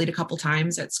been bullied a couple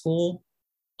times at school,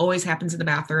 always happens in the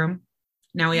bathroom.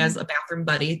 Now he has a bathroom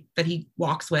buddy that he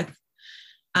walks with.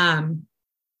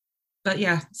 But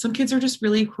yeah, some kids are just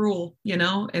really cruel, you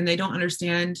know, and they don't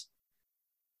understand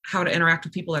how to interact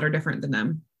with people that are different than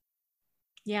them.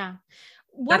 Yeah.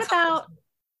 What about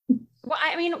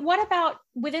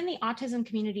within the autism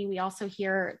community? We also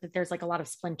hear that there's like a lot of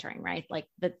splintering, right? Like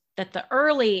that the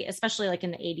early, especially like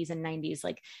in the 80s and 90s,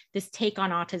 like this take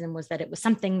on autism was that it was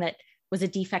something that was a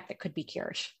defect that could be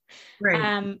cured.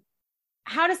 Right.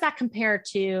 How does that compare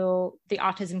to the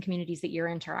autism communities that you're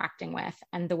interacting with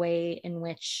and the way in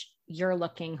which you're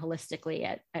looking holistically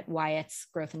at Wyatt's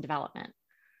growth and development?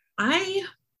 I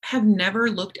have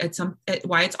never looked at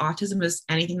Wyatt's autism as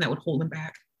anything that would hold him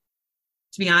back.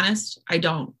 To be honest, I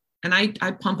don't. And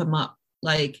I pump him up.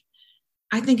 Like,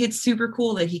 I think it's super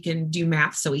cool that he can do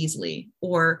math so easily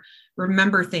or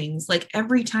remember things. Like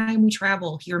every time we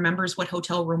travel, he remembers what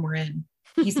hotel room we're in.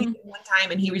 He's seen it one time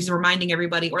and he was reminding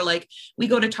everybody, or like we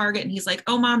go to Target and he's like,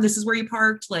 oh mom, this is where you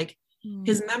parked. Like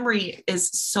his memory is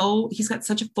he's got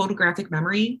such a photographic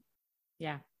memory.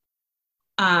 Yeah.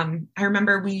 I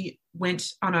remember we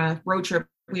went on a road trip.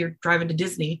 We were driving to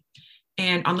Disney,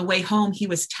 and on the way home, he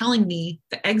was telling me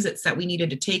the exits that we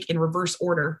needed to take in reverse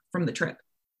order from the trip.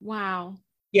 Wow.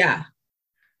 Yeah.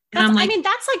 And I'm like, I mean,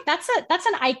 that's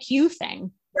an IQ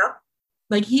thing. Yep.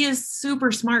 Like he is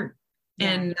super smart.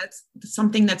 Yeah. And that's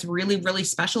something that's really, really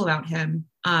special about him.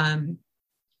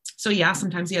 So yeah,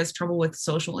 sometimes he has trouble with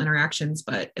social interactions,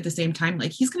 but at the same time,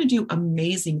 like he's going to do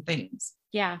amazing things.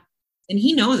 Yeah. And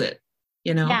he knows it,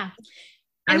 you know? Yeah.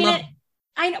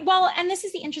 And this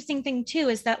is the interesting thing too,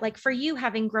 is that like for you,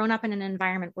 having grown up in an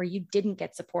environment where you didn't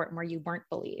get support and where you weren't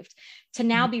believed, to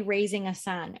now be raising a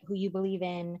son who you believe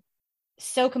in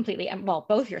so completely, and well,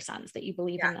 both your sons, that you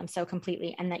believe in them so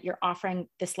completely, and that you're offering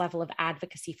this level of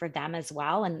advocacy for them as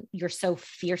well. And you're so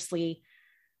fiercely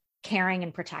caring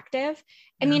and protective.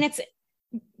 I mean,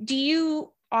 do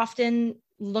you often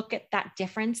look at that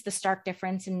difference, the stark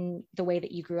difference in the way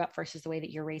that you grew up versus the way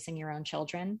that you're raising your own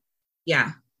children?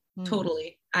 Yeah,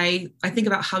 totally. I think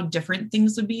about how different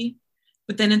things would be,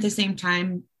 but then at the same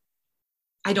time,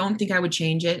 I don't think I would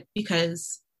change it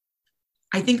because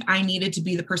I think I needed to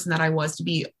be the person that I was to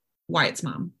be Wyatt's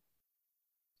mom.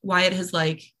 Wyatt has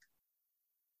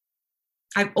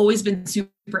I've always been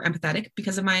super empathetic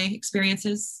because of my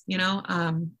experiences, you know?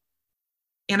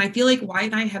 And I feel like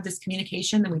Wyatt and I have this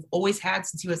communication that we've always had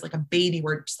since he was like a baby,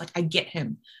 where just like, I get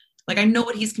him. Like, I know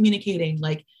what he's communicating.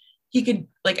 Like he could,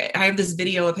 like, I have this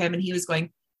video of him and he was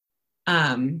going,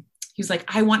 he was like,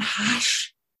 I want hash.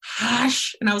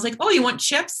 And I was like, oh, you want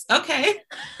chips? Okay.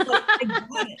 Like, I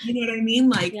got it. You know what I mean?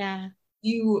 Like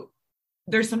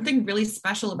there's something really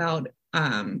special about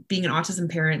being an autism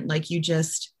parent. Like you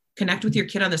just connect with your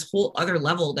kid on this whole other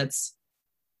level. It's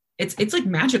like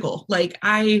magical. Like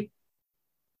I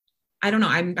don't know.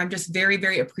 I'm just very,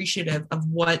 very appreciative of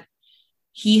what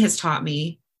he has taught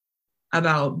me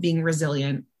about being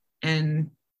resilient and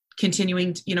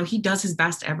continuing to, you know, he does his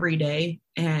best every day.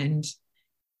 And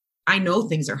I know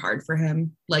things are hard for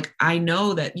him. Like I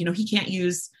know that, you know, he can't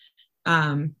use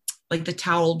like the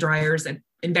towel dryers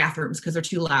in bathrooms because they're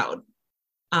too loud.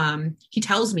 He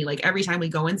tells me, like, every time we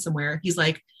go in somewhere, he's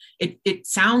like, it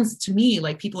sounds to me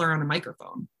like people are on a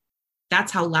microphone.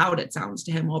 that's how loud it sounds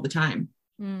to him all the time.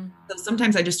 So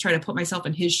sometimes I just try to put myself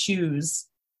in his shoes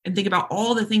and think about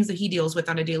all the things that he deals with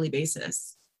on a daily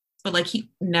basis. But like, he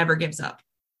never gives up.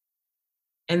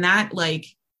 And that, like,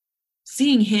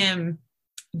 seeing him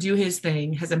do his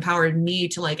thing has empowered me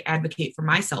to like advocate for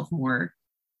myself more.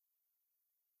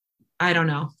 I don't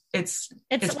know. It's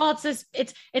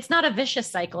not a vicious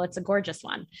cycle. It's a gorgeous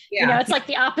one. Yeah. You know, it's like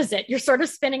the opposite. You're sort of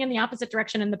spinning in the opposite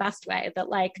direction in the best way, that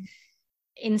like,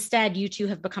 instead you two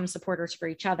have become supporters for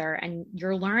each other and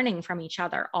you're learning from each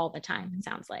other all the time. It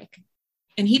sounds like.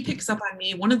 And he picks up on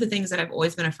me. One of the things that I've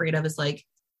always been afraid of is like,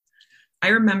 I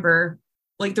remember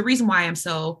like the reason why I'm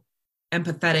so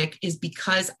empathetic is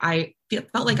because I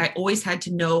felt like I always had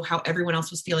to know how everyone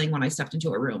else was feeling when I stepped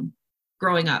into a room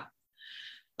growing up.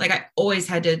 Like I always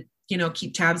had to, you know,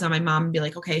 keep tabs on my mom and be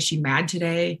like, okay, is she mad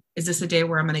today? Is this a day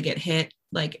where I'm going to get hit?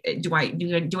 Like, do I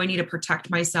need to protect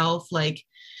myself? Like,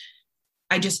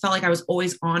 I just felt like I was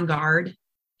always on guard.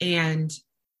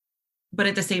 But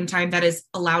at the same time, that has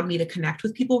allowed me to connect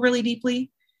with people really deeply.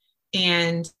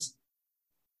 And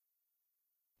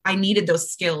I needed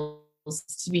those skills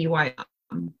to be who I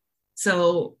am.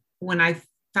 So when I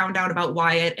found out about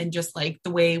Wyatt and just like the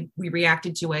way we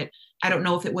reacted to it, I don't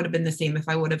know if it would have been the same if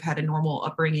I would have had a normal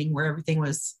upbringing where everything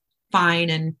was fine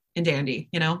and dandy,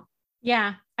 you know?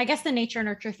 Yeah. I guess the nature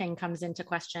nurture thing comes into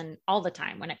question all the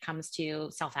time when it comes to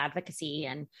self-advocacy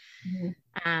and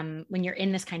when you're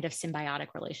in this kind of symbiotic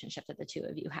relationship that the two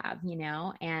of you have, you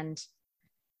know, and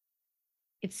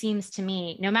it seems to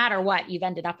me, no matter what, you've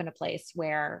ended up in a place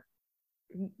where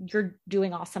you're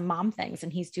doing awesome mom things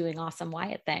and he's doing awesome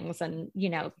Wyatt things, and, you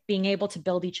know, being able to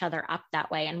build each other up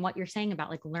that way. And what you're saying about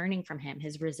like learning from him,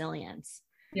 his resilience.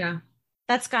 Yeah.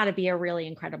 That's got to be a really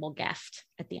incredible gift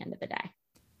at the end of the day.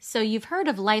 So you've heard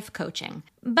of life coaching,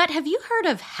 but have you heard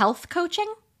of health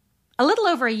coaching? A little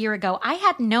over a year ago, I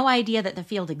had no idea that the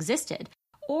field existed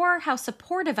or how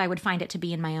supportive I would find it to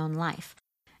be in my own life.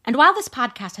 And while this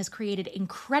podcast has created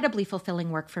incredibly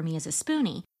fulfilling work for me as a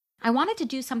spoonie, I wanted to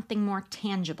do something more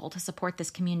tangible to support this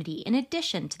community in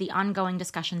addition to the ongoing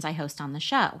discussions I host on the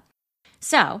show.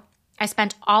 So I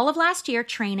spent all of last year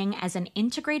training as an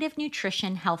integrative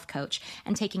nutrition health coach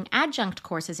and taking adjunct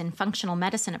courses in functional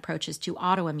medicine approaches to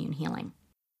autoimmune healing.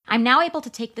 I'm now able to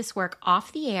take this work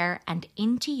off the air and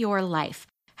into your life,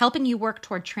 helping you work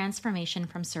toward transformation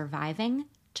from surviving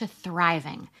to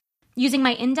thriving. Using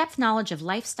my in-depth knowledge of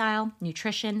lifestyle,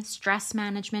 nutrition, stress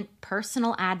management,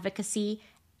 personal advocacy,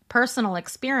 personal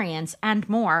experience, and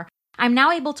more, I'm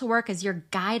now able to work as your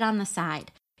guide on the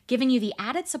side, giving you the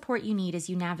added support you need as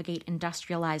you navigate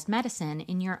industrialized medicine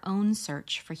in your own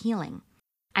search for healing.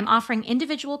 I'm offering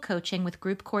individual coaching with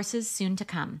group courses soon to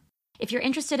come. If you're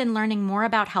interested in learning more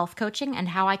about health coaching and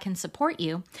how I can support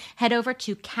you, head over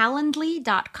to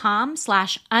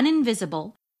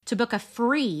calendly.com/uninvisible to book a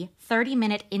free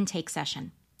 30-minute intake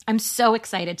session. I'm so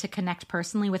excited to connect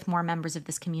personally with more members of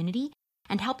this community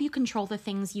and help you control the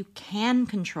things you can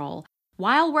control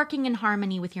while working in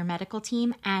harmony with your medical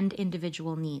team and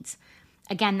individual needs.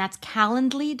 Again, that's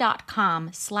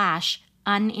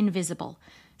calendly.com/uninvisible.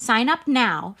 Sign up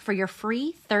now for your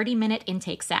free 30-minute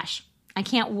intake sesh. I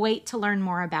can't wait to learn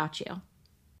more about you.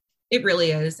 It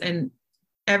really is. And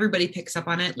everybody picks up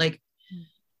on it. Like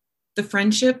the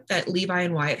friendship that Levi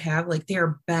and Wyatt have, like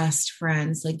they're best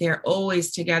friends. Like they're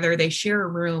always together. They share a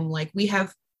room. Like we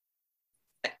have,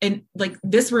 and like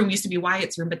this room used to be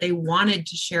Wyatt's room, but they wanted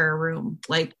to share a room.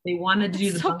 Like they wanted to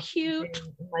do the so cute.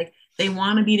 Like they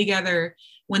want to be together.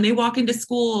 When they walk into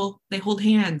school, they hold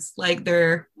hands. Like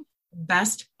they're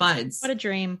best buds. What a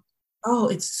dream. Oh,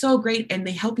 it's so great. And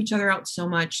they help each other out so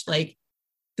much. Like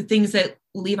the things that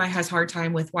Levi has hard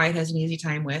time with, Wyatt has an easy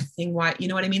time with. You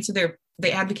know what I mean? So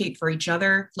they advocate for each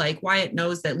other. Like Wyatt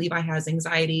knows that Levi has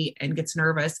anxiety and gets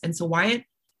nervous. And so Wyatt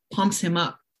pumps him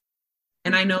up.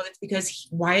 And I know it's because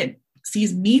Wyatt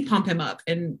sees me pump him up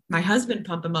and my husband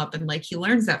pump him up. And like, he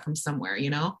learns that from somewhere, you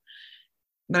know,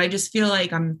 but I just feel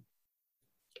like I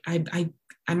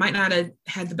might not have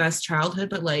had the best childhood,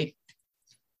 but like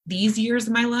these years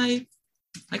of my life,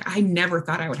 like I never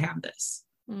thought I would have this,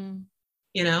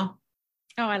 you know?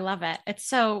 Oh, I love it. It's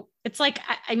like,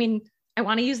 I mean, I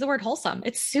want to use the word wholesome.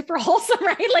 It's super wholesome,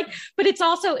 right? Like, but it's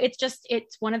also,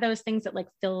 it's one of those things that like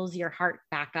fills your heart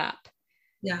back up.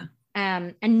 Yeah.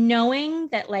 And knowing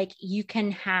that like you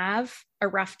can have a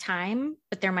rough time,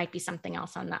 but there might be something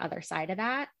else on the other side of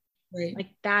that. Right. Like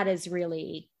that's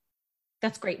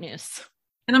great news.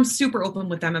 And I'm super open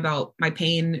with them about my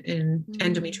pain and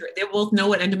endometriosis. They both know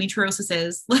what endometriosis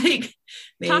is. Like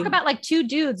talk about like two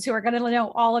dudes who are going to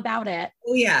know all about it.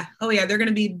 Oh yeah. They're going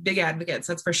to be big advocates.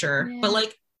 That's for sure. Yeah. But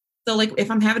like, so like if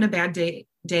I'm having a bad day,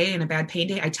 day and a bad pain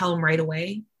day, I tell him right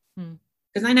away. Hmm.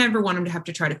 Cause I never want him to have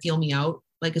to try to feel me out.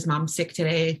 Like, his mom's sick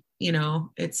today,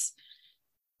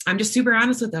 I'm just super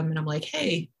honest with them. And I'm like,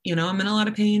 hey, I'm in a lot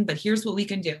of pain, but here's what we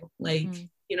can do. Like,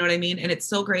 you know what I mean? And it's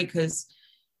so great because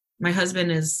my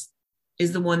husband is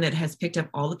the one that has picked up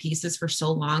all the pieces for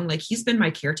so long. Like, he's been my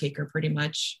caretaker pretty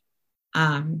much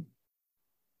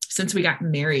since we got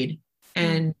married.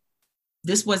 And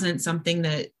this wasn't something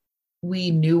that we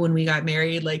knew when we got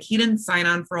married. Like, he didn't sign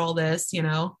on for all this,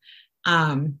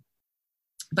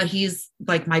 but he's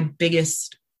like my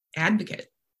biggest advocate.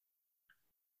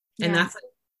 And that's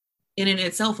in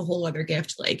itself a whole other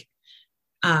gift. Like,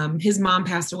 his mom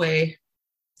passed away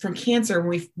from cancer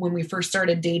when we first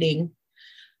started dating.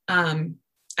 At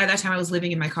that time I was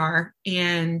living in my car,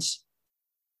 and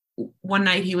one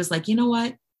night he was like, you know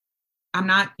what? I'm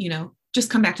not, just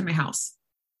come back to my house.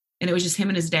 And it was just him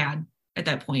and his dad at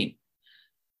that point.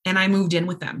 And I moved in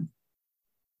with them.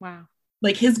 Wow.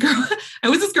 Like, I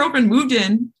was his girlfriend, moved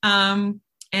in.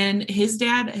 And his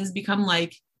dad has become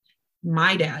like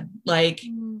my dad. Like,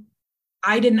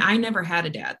 I never had a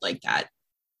dad like that.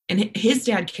 And his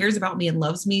dad cares about me and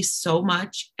loves me so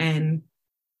much. And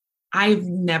I've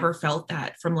never felt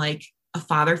that from like a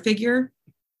father figure.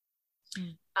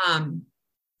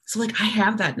 So like, I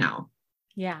have that now.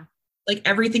 Yeah. Like,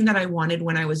 everything that I wanted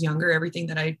when I was younger, everything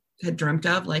that I had dreamt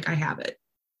of, like, I have it.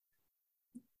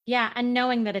 Yeah. And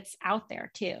knowing that it's out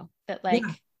there too, that like,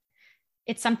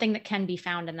 it's something that can be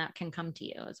found and that can come to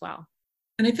you as well.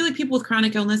 And I feel like people with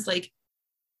chronic illness, like,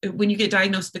 when you get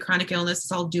diagnosed with a chronic illness,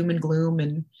 it's all doom and gloom,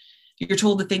 and you're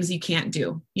told the things you can't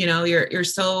do.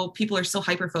 People are so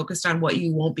hyper focused on what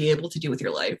you won't be able to do with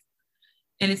your life.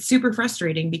 And it's super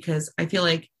frustrating because I feel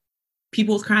like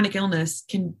people with chronic illness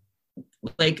can,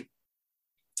 like,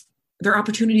 their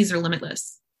opportunities are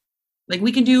limitless. Like,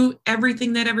 we can do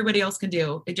everything that everybody else can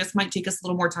do. It just might take us a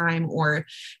little more time, or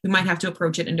we might have to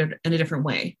approach it in a different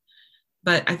way.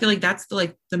 But I feel like that's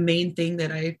the main thing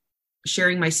that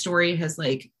sharing my story has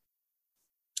like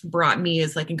brought me,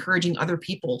 is like encouraging other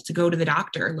people to go to the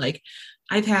doctor. Like,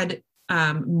 I've had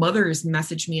mothers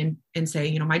message me and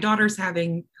say, my daughter's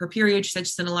having her period. She said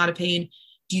she's in a lot of pain.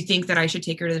 Do you think that I should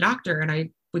take her to the doctor? And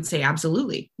I would say,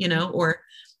 absolutely,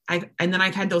 and then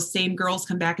I've had those same girls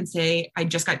come back and say, I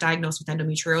just got diagnosed with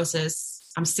endometriosis.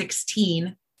 I'm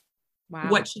 16. Wow.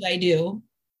 What should I do?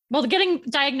 Well, getting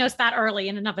diagnosed that early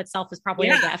in and of itself is probably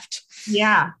a gift.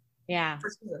 Yeah. Yeah.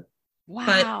 For sure.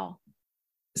 Wow.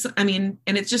 But, so, I mean,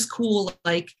 and it's just cool,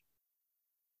 like,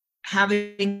 I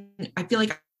feel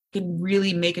like I can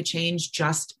really make a change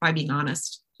just by being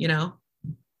honest,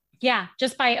 Yeah.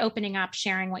 Just by opening up,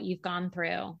 sharing what you've gone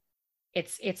through.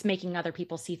 It's making other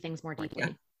people see things more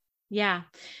deeply. Yeah.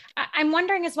 I'm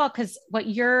wondering as well, because what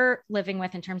you're living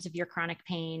with in terms of your chronic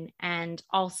pain, and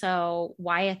also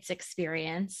Wyatt's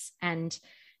experience, and,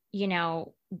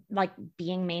 like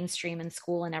being mainstream in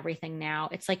school and everything now,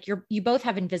 it's like you both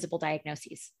have invisible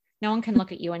diagnoses. No one can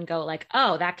look at you and go like,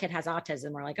 oh, that kid has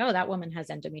autism, or like, oh, that woman has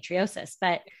endometriosis.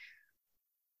 But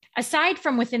aside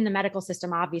from within the medical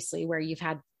system, obviously, where you've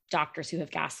had doctors who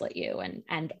have gaslit you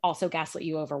and also gaslit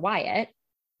you over Wyatt,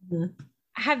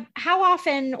 how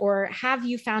often, or have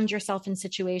you found yourself in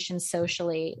situations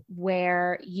socially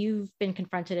where you've been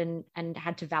confronted and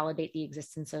had to validate the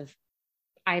existence of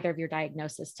either of your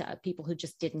diagnosis to people who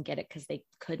just didn't get it because they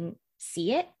couldn't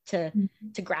see it to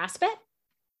grasp it?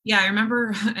 Yeah, I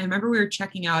remember we were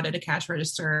checking out at a cash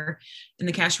register, and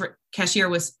the cashier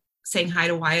was saying hi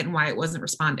to Wyatt, and Wyatt wasn't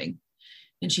responding.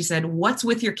 And she said, "What's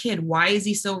with your kid? Why is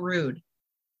he so rude?"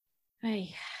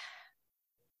 Hey.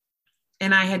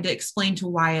 And I had to explain to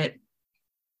Wyatt,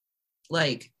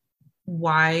 like,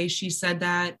 why she said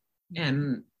that,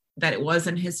 and that it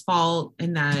wasn't his fault,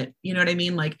 and that, you know what I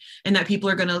mean? Like, and that people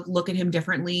are going to look at him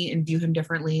differently and view him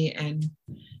differently, and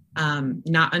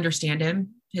not understand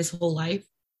him his whole life.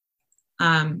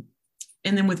 And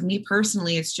then with me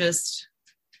personally, it's just,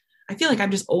 I feel like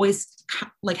I'm just always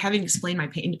like having to explain my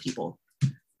pain to people,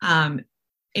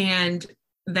 and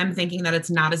them thinking that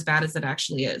it's not as bad as it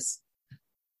actually is,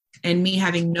 and me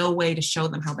having no way to show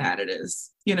them how bad it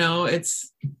is.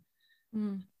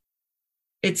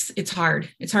 It's hard.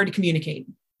 It's hard to communicate,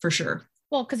 for sure.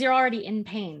 Well, because you're already in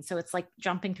pain. So it's like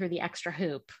jumping through the extra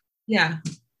hoop. Yeah.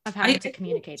 Of having to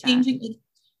communicate that.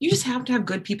 You just have to have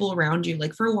good people around you.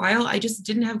 Like, for a while, I just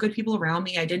didn't have good people around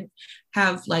me. I didn't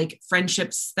have like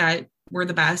friendships that were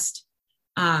the best.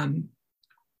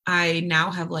 I now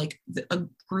have like a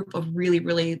group of really,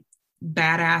 really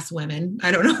badass women. I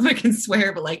don't know if I can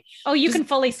swear, but like, oh, you can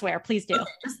fully swear. Please do.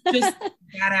 just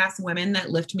badass women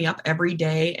that lift me up every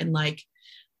day. And like,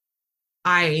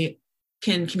 I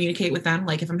can communicate with them.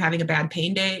 Like if I'm having a bad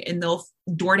pain day, and they'll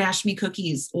DoorDash me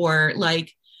cookies, or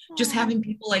like just having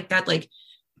people like that. Like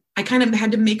I kind of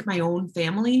had to make my own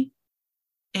family,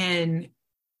 and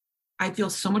I feel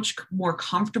so much more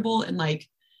comfortable and like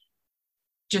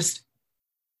just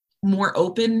more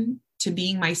open to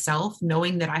being myself,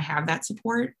 knowing that I have that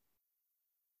support.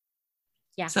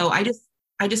 Yeah. So I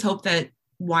just hope that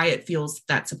Wyatt feels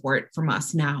that support from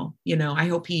us now. You know, I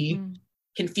hope he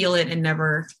can feel it and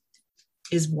never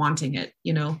is wanting it,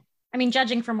 you know? I mean,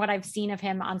 judging from what I've seen of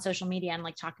him on social media and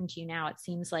like talking to you now, it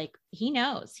seems like he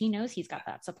knows he's got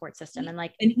that support system, and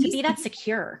like to be that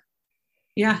secure.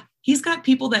 Yeah. He's got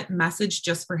people that message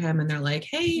just for him, and they're like,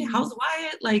 hey, how's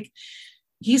Wyatt? Like,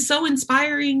 he's so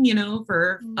inspiring, you know,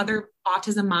 for other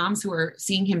autism moms who are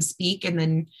seeing him speak and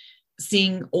then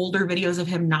seeing older videos of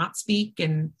him not speak.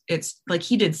 And it's like,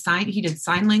 he did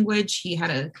sign language. He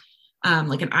had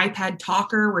like an iPad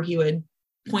talker where he would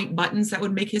point buttons that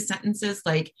would make his sentences.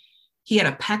 Like he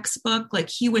had a PECS book, like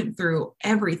he went through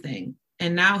everything.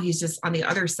 And now he's just on the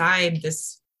other side,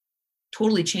 this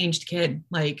totally changed kid.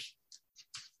 Like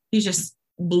he's just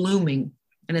blooming,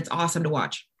 and it's awesome to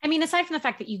watch. I mean, aside from the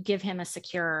fact that you give him a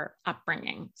secure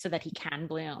upbringing so that he can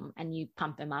bloom, and you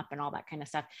pump him up and all that kind of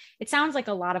stuff, it sounds like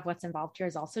a lot of what's involved here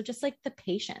is also just like the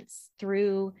patience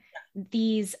through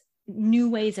these new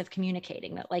ways of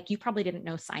communicating that, like, you probably didn't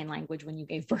know sign language when you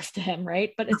gave birth to him,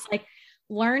 right? But it's like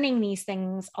learning these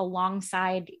things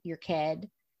alongside your kid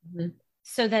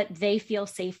so that they feel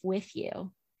safe with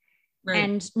you. Right.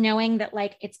 And knowing that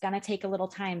like, it's going to take a little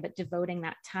time, but devoting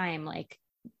that time, like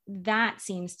that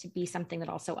seems to be something that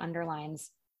also underlines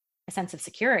a sense of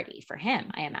security for him,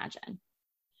 I imagine.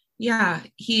 Yeah.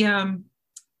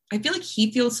 I feel like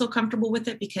he feels so comfortable with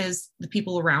it because the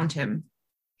people around him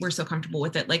were so comfortable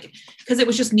with it. Like, cause it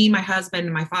was just me, my husband,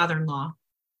 and my father-in-law,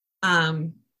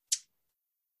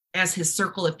 as his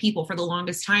circle of people for the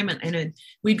longest time. And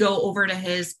we'd go over to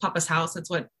his papa's house. That's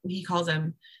what he calls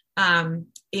him.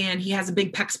 And he has a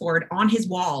big PECS board on his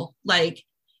wall. Like,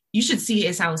 you should see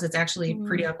his house. It's actually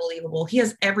pretty unbelievable. He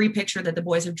has every picture that the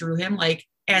boys have drew him, like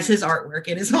as his artwork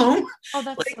in his home. Oh,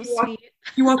 that's like, so sweet.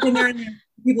 You walk in there and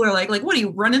people are like, what are you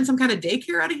running some kind of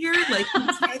daycare out of here? Like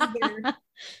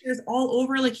there's all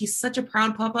over. Like he's such a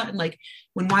proud papa. And like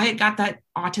when Wyatt got that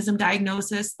autism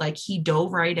diagnosis, like he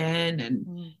dove right in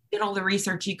and did all the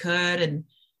research he could. And,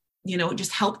 you know, it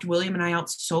just helped William and I out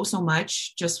so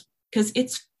much, just because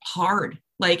it's hard.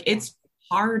 Like it's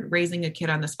hard raising a kid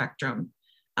on the spectrum.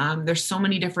 There's so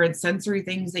many different sensory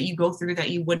things that you go through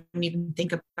that you wouldn't even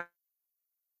think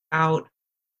about.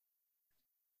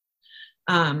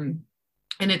 And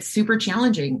it's super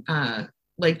challenging.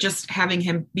 Like just having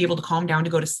him be able to calm down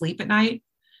to go to sleep at night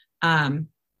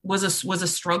was a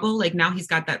struggle. Like now he's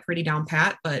got that pretty down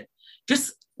pat, but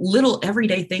just little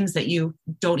everyday things that you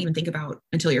don't even think about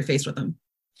until you're faced with them.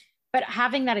 But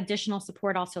having that additional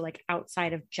support also like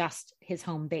outside of just his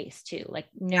home base too, like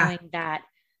knowing that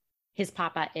his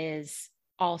papa is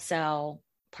also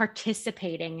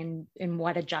participating in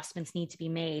what adjustments need to be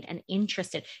made and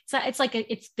interested. So it's like,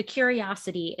 it's the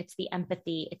curiosity, it's the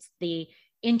empathy, it's the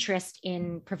interest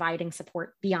in providing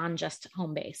support beyond just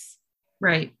home base.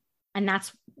 Right. And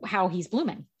that's how he's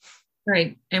blooming.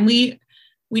 Right. And we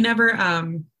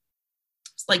never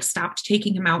like stopped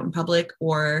taking him out in public,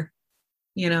 or,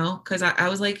 you know, cause I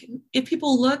was like, if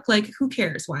people look, like, who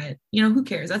cares, Wyatt? You know, who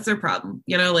cares? That's their problem.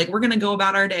 You know, like we're going to go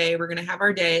about our day. We're going to have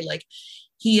our day. Like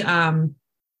he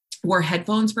wore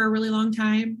headphones for a really long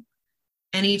time.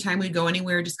 Anytime we'd go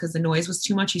anywhere, just cause the noise was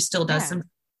too much. He still does some.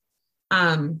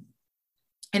 And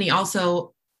he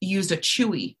also used a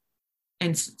Chewy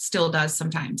and still does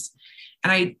sometimes.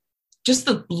 And just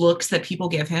the looks that people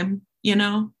give him, you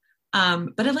know,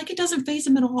 but it doesn't faze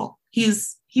him at all.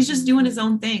 He's just doing his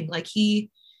own thing. Like the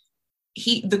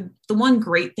one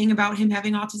great thing about him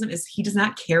having autism is he does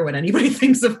not care what anybody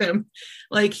thinks of him.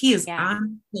 Like he is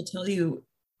on, he'll tell you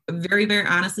very, very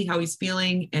honestly how he's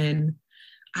feeling. And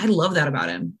I love that about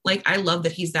him. Like, I love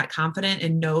that he's that confident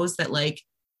and knows that like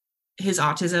his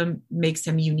autism makes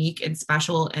him unique and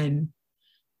special. And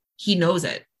he knows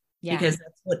it because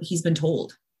that's what he's been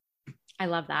told. I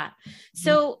love that.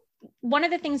 So one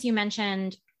of the things you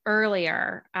mentioned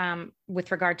earlier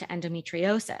with regard to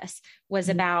endometriosis was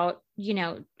about, you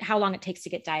know, how long it takes to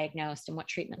get diagnosed and what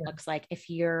treatment looks like if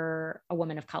you're a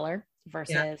woman of color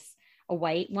versus a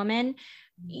white woman,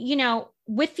 you know,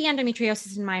 with the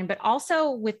endometriosis in mind, but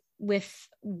also with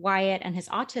Wyatt and his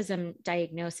autism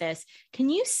diagnosis. Can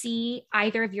you see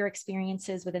either of your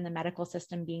experiences within the medical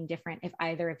system being different if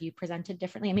either of you presented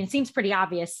differently? I mean, it seems pretty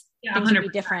obvious things would be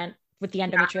different with the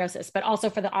endometriosis, but also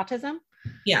for the autism?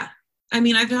 Yeah. I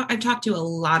mean, I've talked to a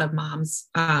lot of moms,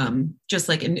 just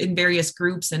like in various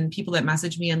groups and people that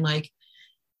message me, and like,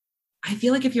 I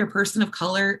feel like if you're a person of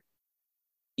color,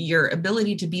 your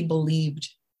ability to be believed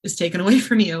is taken away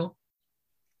from you.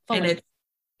 Fully. And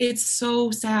it's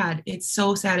so sad. It's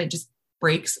so sad. It just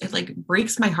breaks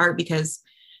my heart, because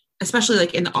especially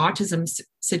like in the autism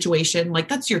situation, like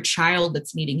that's your child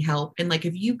that's needing help. And like,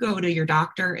 if you go to your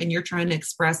doctor and you're trying to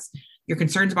express your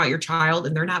concerns about your child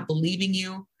and they're not believing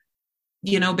you,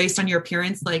 based on your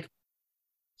appearance, like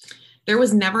there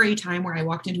was never a time where I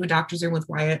walked into a doctor's room with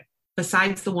Wyatt,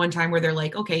 besides the one time where they're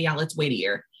like, okay, yeah, let's wait a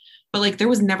year. But like, there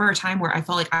was never a time where I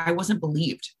felt like I wasn't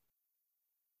believed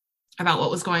about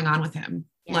what was going on with him.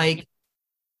 Yeah. Like,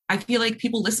 I feel like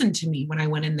people listened to me when I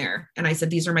went in there and I said,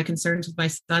 these are my concerns with my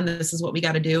son. This is what we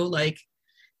got to do. Like,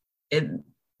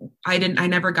 I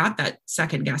never got that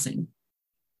second guessing.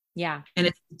 Yeah. And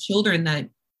it's the children that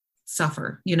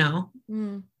suffer,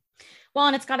 Mm. Well,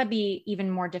 and it's got to be even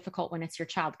more difficult when it's your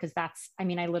child, because I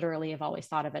literally have always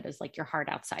thought of it as like your heart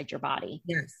outside your body.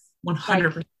 Yes,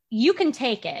 100%. Like, you can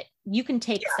take it. You can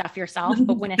take stuff yourself,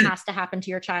 but when it has to happen to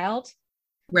your child.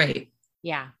 Right.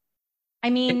 Yeah.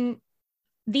 I mean,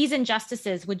 these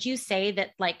injustices, would you say that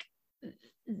like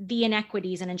the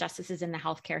inequities and injustices in the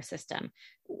healthcare system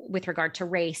with regard to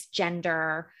race,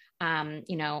 gender,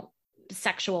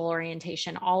 sexual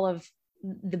orientation, all of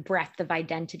the breadth of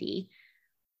identity,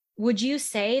 would you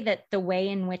say that the way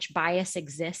in which bias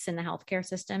exists in the healthcare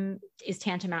system is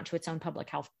tantamount to its own public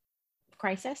health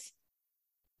crisis?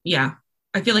 Yeah.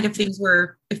 I feel like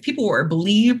if people were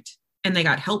believed and they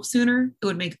got help sooner, it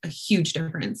would make a huge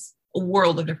difference, a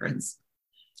world of difference.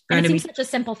 And it seems such a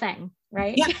simple thing,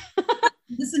 right? Yeah.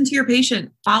 Listen to your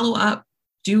patient, follow up,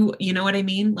 do, you know what I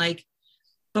mean? Like,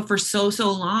 but for so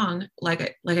long,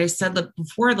 like I said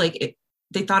before, like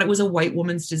they thought it was a white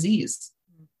woman's disease,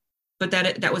 but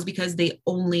that was because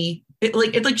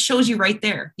it shows you right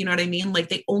there. You know what I mean? Like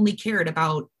they only cared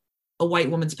about a white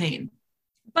woman's pain.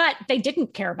 But they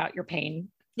didn't care about your pain.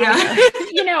 Yeah.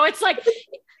 It's like,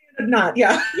 not.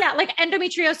 Yeah. Yeah. Like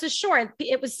endometriosis, sure.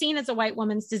 It was seen as a white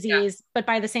woman's disease, but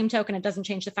by the same token, it doesn't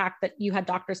change the fact that you had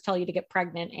doctors tell you to get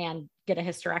pregnant and get a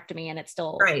hysterectomy, and it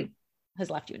still has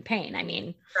left you in pain. I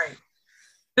mean, right.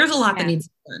 There's a lot that needs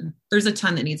to be done. There's a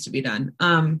ton that needs to be done.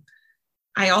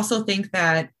 I also think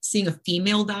that seeing a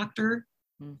female doctor,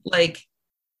 like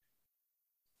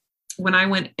when I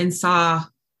went and saw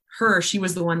her, she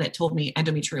was the one that told me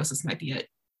endometriosis might be it.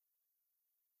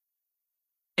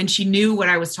 And she knew what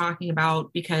I was talking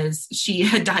about because she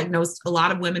had diagnosed a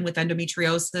lot of women with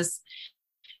endometriosis.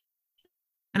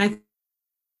 And I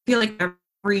feel like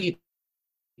every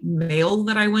male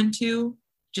that I went to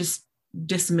just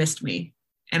dismissed me.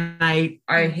 And I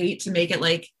hate to make it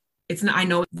like it's not, I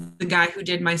know the guy who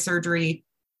did my surgery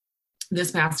this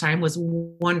past time was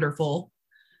wonderful,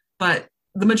 but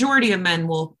the majority of men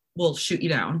will shoot you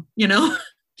down,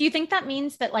 Do you think that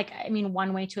means that, like, I mean,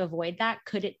 one way to avoid that,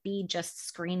 could it be just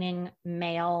screening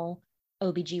male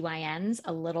OBGYNs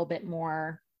a little bit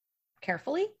more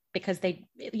carefully, because they,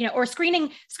 or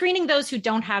screening those who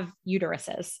don't have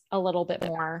uteruses a little bit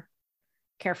more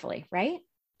carefully, right?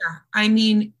 Yeah. I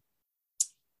mean,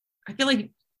 I feel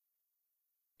like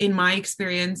in my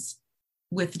experience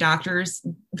with doctors,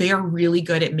 they are really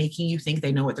good at making you think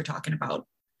they know what they're talking about.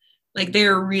 Like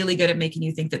they're really good at making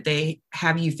you think that they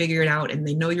have you figured out and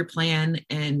they know your plan,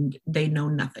 and they know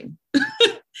nothing.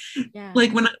 Yeah.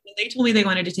 Like when they told me they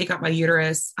wanted to take out my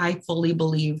uterus, I fully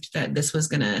believed that this was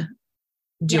going to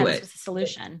do it. This was the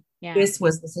solution. Yeah. This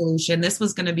was the solution. This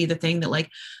was going to be the thing that, like,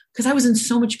 because I was in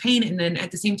so much pain, and then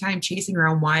at the same time chasing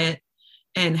around Wyatt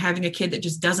and having a kid that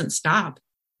just doesn't stop.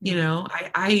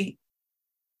 I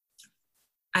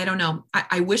don't know.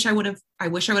 I wish I would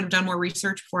have done more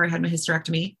research before I had my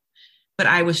hysterectomy. But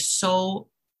I was so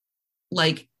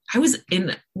like, I was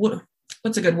in,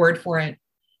 what's a good word for it?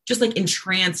 Just like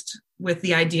entranced with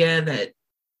the idea that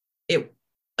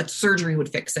a surgery would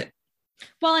fix it.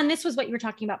 Well, and this was what you were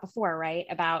talking about before, right?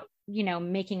 About,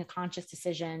 making a conscious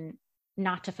decision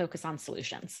not to focus on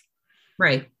solutions.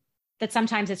 Right. That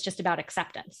sometimes it's just about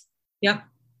acceptance. Yep.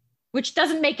 Which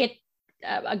doesn't make it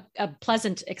a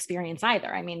pleasant experience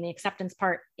either. I mean, the acceptance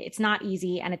part, it's not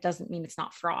easy, and it doesn't mean it's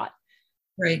not fraught.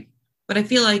 Right. But I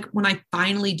feel like when I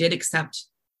finally did accept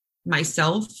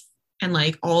myself and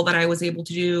like all that I was able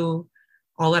to do,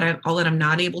 all that I'm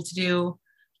not able to do,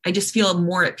 I just feel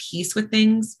more at peace with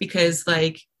things, because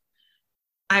like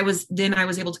I was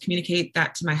able to communicate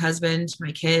that to my husband, to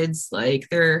my kids. Like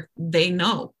they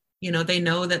know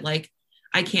that like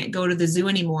I can't go to the zoo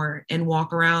anymore and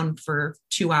walk around for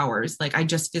 2 hours. Like I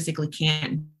just physically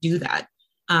can't do that.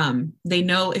 They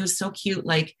know. It was so cute.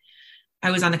 Like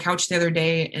I was on the couch the other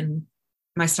day and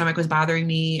my stomach was bothering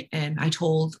me. And I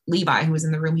told Levi, who was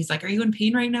in the room, he's like, "Are you in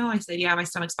pain right now?" I said, "Yeah, my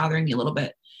stomach's bothering me a little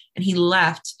bit." And he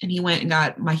left and he went and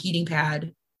got my heating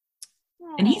pad.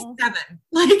 Aww. And he's 7,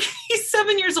 like he's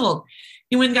 7 years old.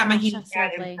 He went and got my heating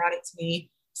pad lovely. and brought it to me,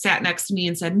 sat next to me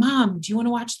and said, "Mom, do you want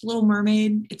to watch The Little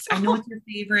Mermaid? I know it's your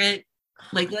favorite.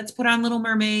 Like, let's put on Little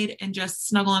Mermaid and just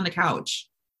snuggle on the couch."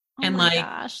 Oh and my like,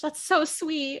 gosh, that's so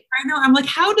sweet. I know. I'm like,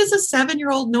 how does a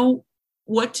 7-year-old know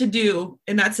what to do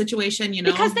in that situation?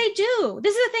 Because they do.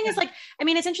 This is the thing, is like, I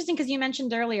mean, it's interesting because you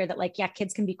mentioned earlier that like, yeah,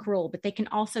 kids can be cruel, but they can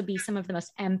also be some of the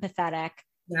most empathetic,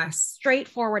 yes,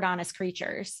 straightforward, honest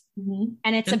creatures. Mm-hmm.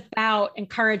 And it's about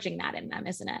encouraging that in them,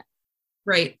 isn't it?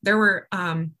 Right. There were,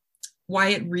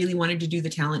 Wyatt really wanted to do the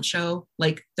talent show,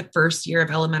 like the first year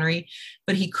of elementary,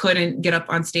 but he couldn't get up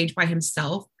on stage by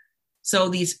himself. So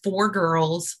these 4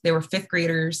 girls, they were 5th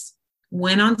graders,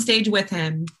 went on stage with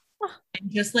him and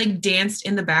just like danced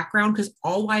in the background, because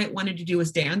all Wyatt wanted to do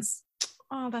was dance.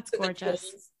 Oh, that's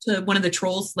gorgeous. To one of the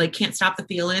Trolls, like "Can't Stop the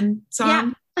Feeling"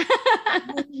 song. Yeah.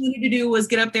 All he needed to do was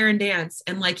get up there and dance.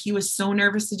 And like, he was so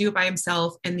nervous to do it by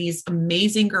himself. And these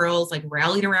amazing girls like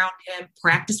rallied around him,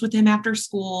 practiced with him after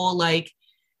school. Like,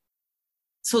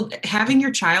 so having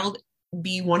your child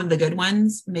be one of the good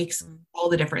ones makes all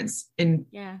the difference in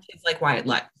kids like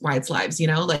Wyatt's lives,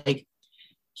 like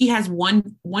he has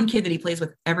one kid that he plays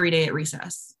with every day at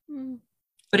recess,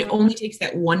 but it only takes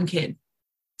that one kid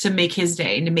to make his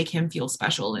day and to make him feel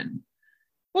special. And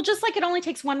well, just like it only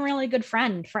takes one really good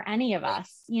friend for any of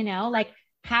us, like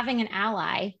having an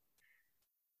ally.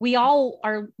 We all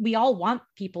want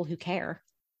people who care.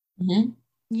 Mm-hmm.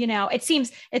 It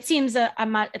seems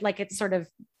like it's sort of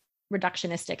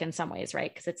reductionistic in some ways, right?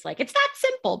 Because it's like, it's that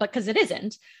simple, because it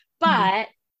isn't. But,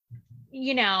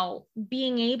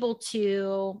 being able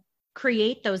to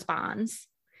create those bonds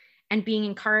and being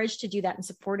encouraged to do that and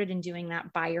supported in doing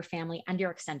that by your family and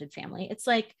your extended family. It's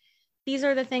like, these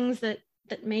are the things that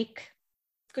make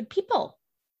good people.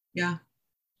 Yeah.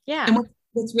 Yeah. And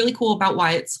what's really cool about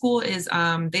Wyatt's school is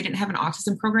they didn't have an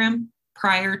autism program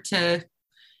prior to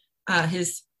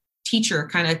his teacher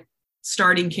kind of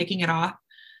kicking it off.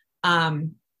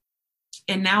 And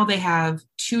now they have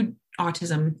 2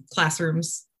 autism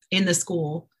classrooms in the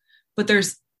school, but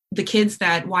there's the kids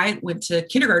that Wyatt went to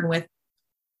kindergarten with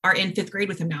are in 5th grade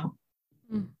with him now.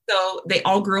 So they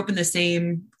all grew up in the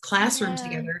same classroom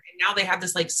together. And now they have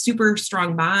this like super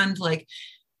strong bond. Like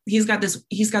he's got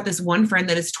this one friend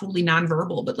that is totally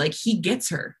nonverbal, but like he gets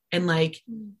her and like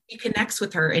he connects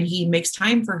with her and he makes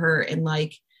time for her, and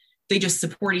like they just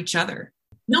support each other.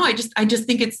 No, I just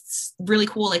think it's really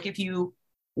cool. Like if you,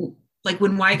 like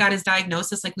when Wyatt got his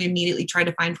diagnosis, like we immediately tried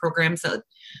to find programs that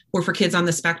were for kids on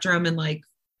the spectrum and like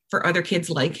for other kids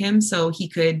like him, so he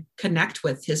could connect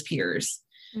with his peers,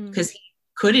 because he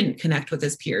couldn't connect with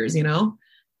his peers, and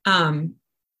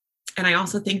I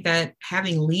also think that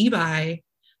having Levi,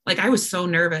 like I was so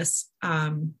nervous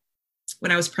when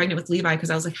I was pregnant with Levi,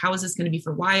 because I was like, how is this going to be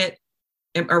for Wyatt?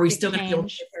 Are we still going to be able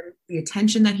to give him the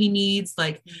attention that he needs?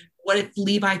 Like, what if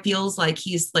Levi feels like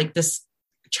he's like this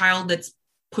child that's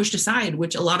pushed aside,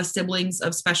 which a lot of siblings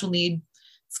of special needs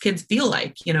kids feel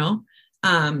like,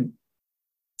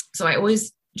 so I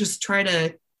always just try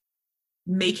to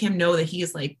make him know that he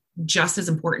is like just as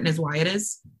important as Wyatt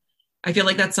is. I feel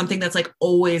like that's something that's like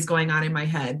always going on in my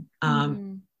head,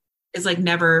 is like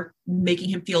never making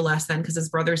him feel less than because his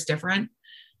brother's different.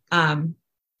 But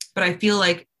I feel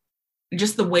like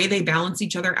just the way they balance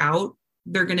each other out,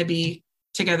 they're going to be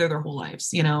together their whole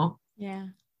lives, Yeah.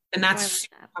 And that's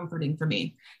super comforting for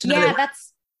me to know that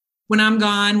that's when I'm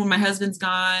gone, when my husband's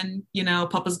gone,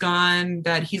 Papa's gone,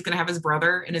 that he's going to have his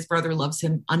brother, and his brother loves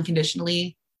him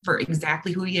unconditionally for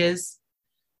exactly who he is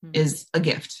a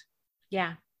gift.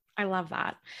 Yeah. I love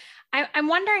that. I'm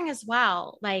wondering as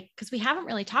well, like, because we haven't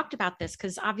really talked about this,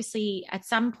 because obviously at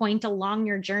some point along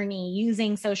your journey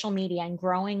using social media and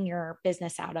growing your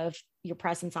business out of your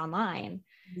presence online,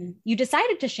 you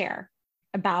decided to share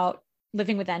about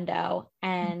living with endo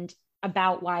and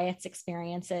about Wyatt's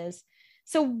experiences.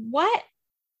 So what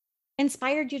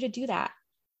inspired you to do that?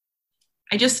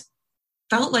 I just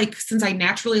felt like, since I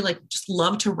naturally like just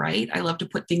love to write, I love to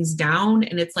put things down,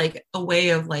 and it's like a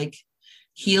way of like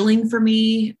healing for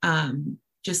me,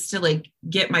 just to like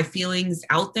get my feelings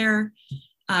out there.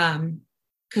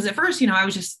 Because at first, I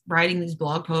was just writing these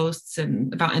blog posts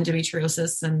and about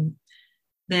endometriosis, and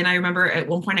then I remember at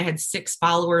one point I had 6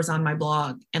 followers on my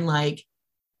blog, and like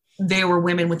they were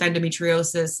women with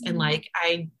endometriosis, and like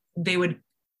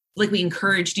we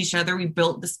encouraged each other. We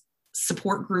built this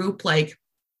support group. Like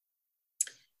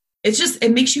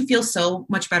it makes you feel so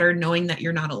much better knowing that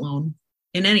you're not alone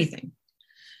in anything.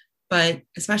 but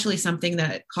especially something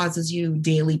that causes you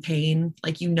daily pain.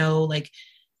 Like, like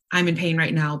I'm in pain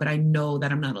right now, but I know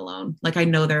that I'm not alone. Like, I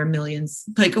know there are millions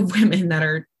like of women that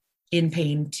are in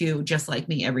pain too, just like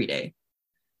me every day.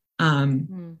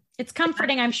 It's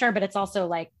comforting, I'm sure, but it's also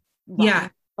like, well, yeah,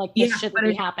 like this shouldn't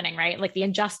be happening, right? Like the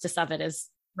injustice of it is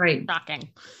shocking.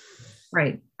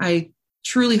 Right. I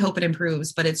truly hope it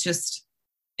improves, but it's just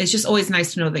always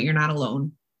nice to know that you're not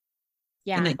alone.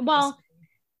 Yeah. Well,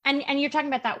 and you're talking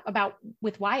about that about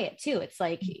with Wyatt too. It's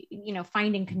like,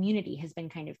 finding community has been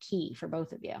kind of key for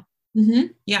both of you. Mm-hmm.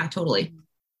 Yeah, totally.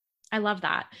 I love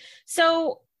that.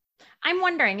 So I'm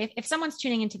wondering if someone's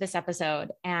tuning into this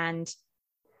episode and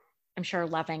I'm sure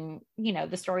loving,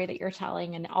 the story that you're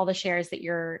telling and all the shares that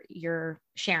you're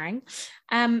sharing.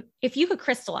 If you could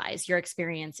crystallize your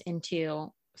experience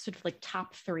into sort of like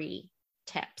top 3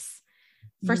 tips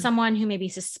for someone who maybe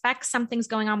suspects something's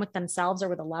going on with themselves or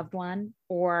with a loved one,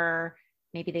 or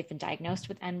maybe they've been diagnosed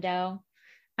with endo,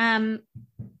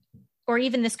 or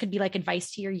even this could be like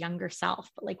advice to your younger self,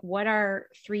 but like, what are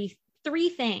three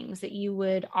things that you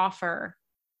would offer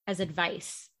as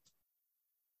advice?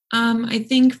 I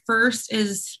think first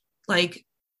is like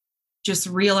just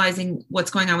realizing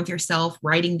what's going on with yourself,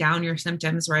 writing down your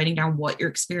symptoms, writing down what you're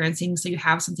experiencing, so you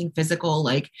have something physical.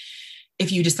 Like,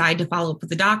 if you decide to follow up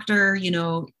with the doctor,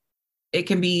 it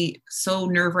can be so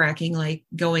nerve-wracking, like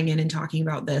going in and talking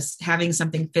about this, having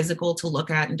something physical to look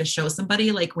at and to show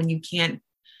somebody, like when you can't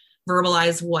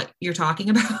verbalize what you're talking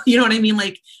about, you know what I mean?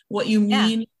 Like what you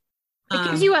mean. It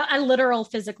gives you a literal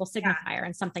physical signifier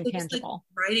and something so tangible.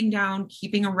 Like writing down,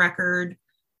 keeping a record,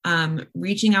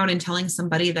 reaching out and telling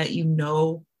somebody that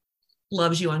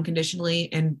loves you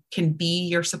unconditionally and can be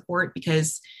your support,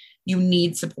 because you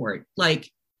need support.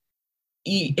 Like,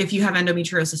 if you have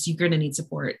endometriosis, you're going to need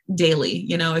support daily.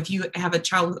 If you have a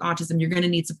child with autism, you're going to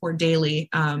need support daily.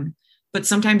 But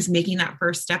sometimes making that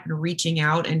first step and reaching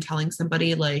out and telling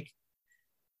somebody like,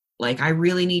 I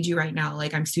really need you right now.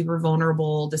 Like, I'm super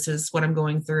vulnerable. This is what I'm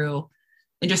going through.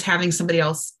 And just having somebody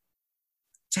else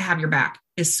to have your back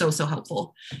is so, so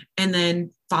helpful. And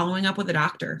then following up with a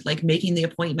doctor, like making the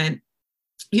appointment.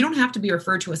 You don't have to be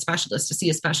referred to a specialist to see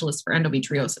a specialist for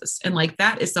endometriosis. And like,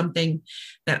 that is something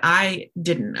that I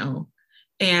didn't know.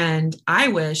 And I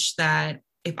wish that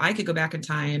if I could go back in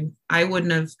time, I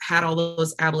wouldn't have had all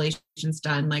those ablations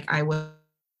done. Like, I would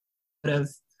have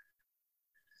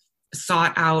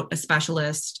sought out a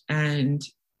specialist and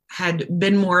had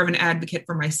been more of an advocate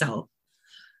for myself.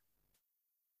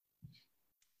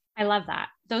 I love that.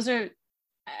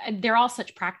 They're all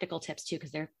such practical tips too,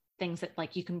 because they're things that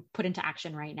like you can put into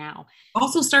action right now.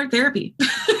 Also start therapy.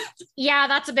 Yeah,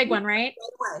 that's a big one, right?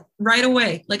 Right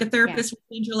away. Like, a therapist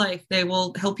will change your life. They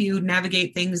will help you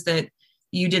navigate things that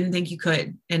you didn't think you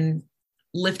could, and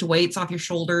lift weights off your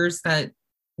shoulders that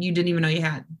you didn't even know you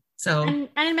had. So, and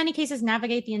in many cases,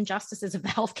 navigate the injustices of the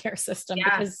healthcare system,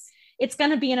 because it's going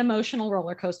to be an emotional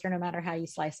roller coaster no matter how you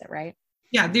slice it, right?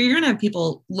 Yeah, you're going to have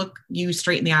people look you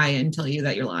straight in the eye and tell you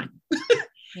that you're lying.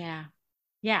 Yeah.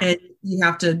 Yeah. And you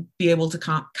have to be able to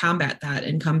combat that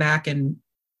and come back and,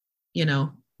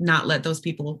 not let those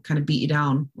people kind of beat you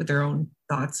down with their own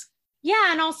thoughts.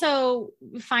 Yeah. And also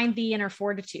find the inner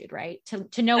fortitude, right?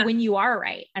 To know when you are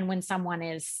right and when someone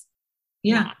is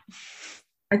not.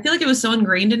 I feel like it was so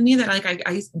ingrained in me that like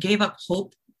I gave up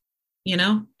hope,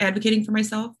 advocating for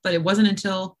myself. But it wasn't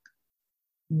until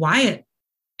Wyatt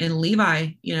and Levi,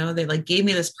 they like gave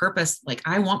me this purpose. Like,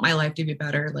 I want my life to be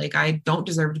better. Like, I don't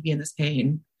deserve to be in this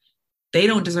pain. They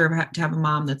don't deserve to have a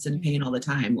mom that's in pain all the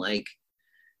time. Like,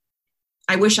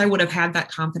 I wish I would have had that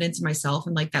confidence in myself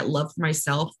and like that love for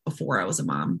myself before I was a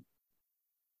mom.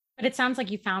 But it sounds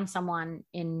like you found someone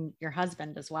in your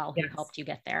husband as well who helped you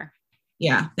get there.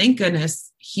 Yeah. Thank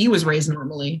goodness he was raised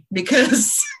normally,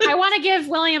 because I want to give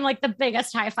William like the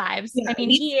biggest high fives. I mean,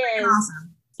 he is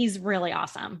awesome. He's really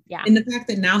awesome. Yeah. And the fact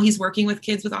that now he's working with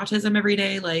kids with autism every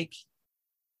day, like,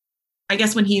 I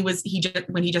guess when he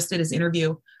just did his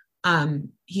interview,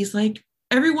 he's like,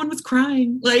 everyone was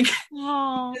crying. Like,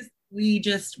 we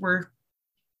just were,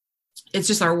 it's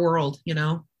just our world,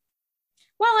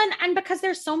 Well, and because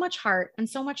there's so much heart and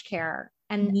so much care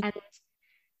and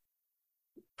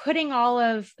putting all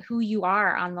of who you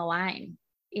are on the line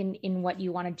in what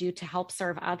you want to do to help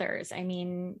serve others. I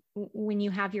mean, when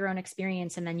you have your own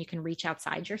experience and then you can reach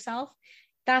outside yourself,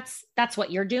 that's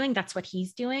what you're doing. That's what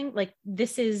he's doing. Like,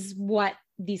 this is what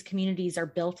these communities are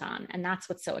built on. And that's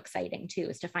what's so exciting too,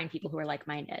 is to find people who are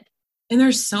like-minded. And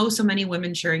there's so many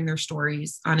women sharing their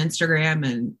stories on Instagram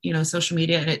and, social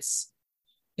media. And it's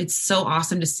so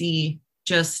awesome to see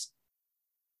just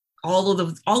all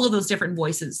of those different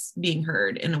voices being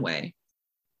heard in a way.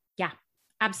 Yeah,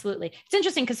 Absolutely. It's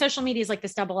interesting because social media is like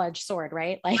this double-edged sword,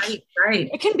 right? Like Right.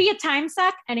 it can be a time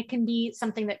suck and it can be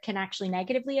something that can actually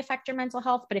negatively affect your mental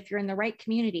health. But if you're in the right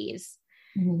communities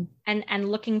and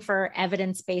looking for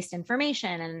evidence-based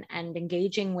information and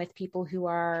engaging with people who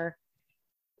are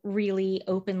really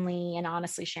openly and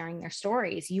honestly sharing their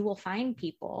stories, you will find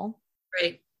people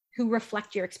who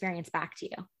reflect your experience back to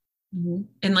you.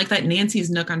 And like that Nancy's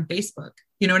Nook on Facebook,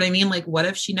 you know what I mean? Like, what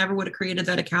if she never would have created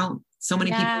that account? So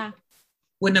many people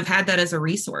wouldn't have had that as a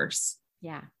resource.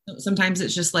 Yeah. Sometimes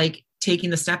it's just like taking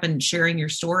the step and sharing your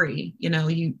story. You know,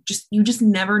 you just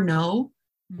never know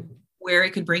where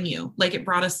it could bring you. Like it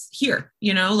brought us here,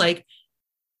 you know, like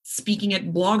speaking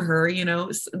at Blog Her, you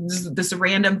know, this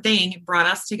random thing brought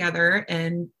us together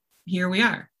and here we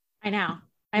are. I know.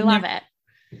 I love it.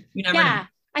 You never know.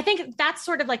 I think that's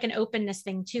sort of like an openness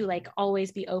thing too. Like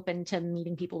always be open to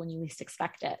meeting people when you least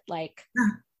expect it. Like,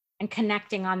 and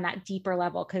connecting on that deeper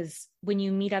level. Cause when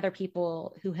you meet other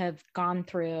people who have gone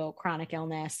through chronic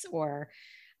illness or,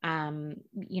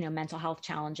 you know, mental health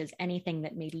challenges, anything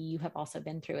that maybe you have also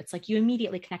been through, it's like you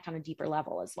immediately connect on a deeper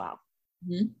level as well.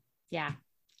 Yeah.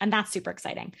 And that's super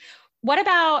exciting. What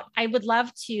about, I would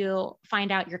love to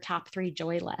find out your top 3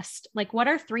 joy list. Like what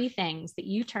are 3 things that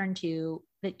you turn to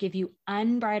that give you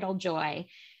unbridled joy?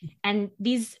 And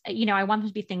these, you know, I want them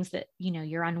to be things that, you know,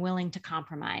 you're unwilling to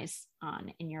compromise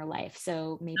on in your life.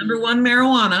 So maybe number 1,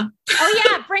 marijuana. Oh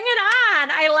yeah. Bring it on.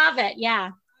 I love it.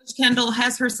 Yeah. Kendall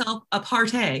has herself a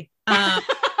party. I'm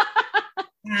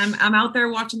out there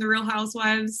watching the Real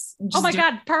Housewives. Oh my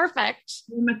God. Perfect.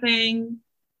 Doing my thing.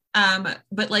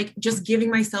 But like just giving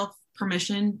myself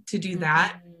permission to do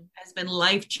that has been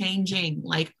life-changing.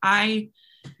 Like I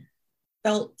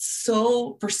felt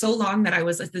for so long that I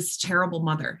was this terrible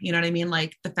mother, you know what I mean?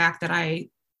 Like the fact that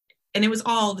and it was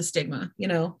all the stigma, you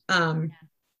know?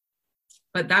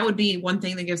 But that would be one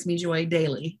thing that gives me joy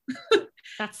daily.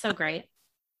 That's so great.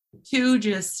 2,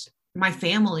 just my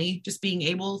family, just being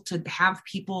able to have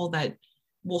people that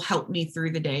will help me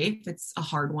through the day if it's a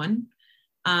hard one.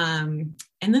 And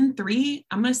then 3,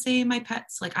 I'm going to say my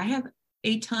pets. Like I have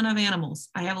a ton of animals.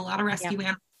 I have a lot of rescue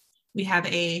animals. We have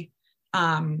a,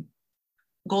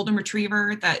 golden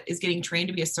retriever that is getting trained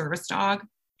to be a service dog.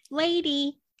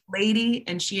 Lady.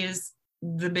 And she is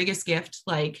the biggest gift.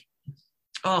 Like,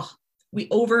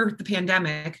 over the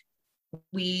pandemic,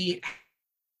 we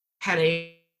had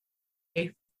a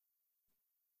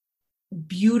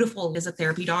beautiful, as a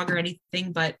therapy dog or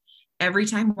anything, but every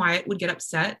time Wyatt would get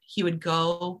upset, he would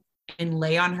go and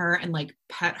lay on her and like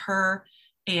pet her.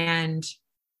 And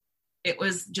it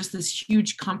was just this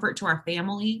huge comfort to our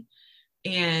family.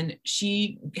 And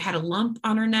she had a lump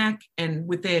on her neck, and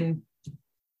within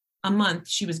a month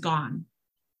she was gone.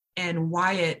 And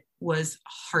Wyatt was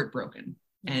heartbroken,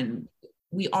 and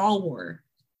we all were.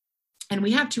 And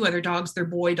we have 2 other dogs. They're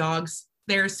boy dogs.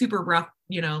 They're super rough,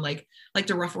 you know, like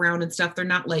to rough around and stuff. They're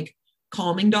not like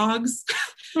calming dogs.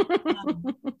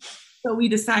 So we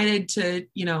decided to,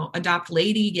 you know, get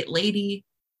Lady,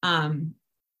 and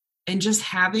just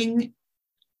having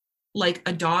like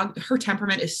a dog. Her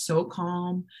temperament is so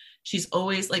calm. She's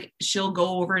always like, she'll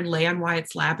go over and lay on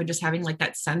Wyatt's lap, and just having like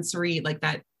that sensory, like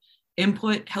that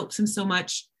input helps him so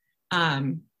much.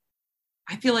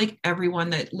 I feel like everyone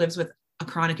that lives with a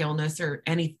chronic illness or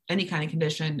any kind of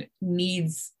condition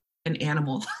needs an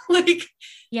animal. Like,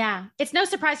 yeah, it's no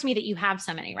surprise to me that you have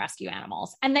so many rescue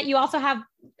animals, and that you also have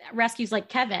rescues like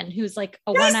Kevin, who's like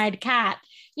a one-eyed cat,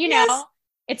 you know,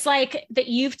 it's like that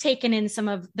you've taken in some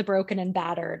of the broken and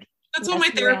battered. That's what my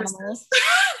therapist is.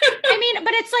 I mean,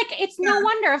 but it's like, it's no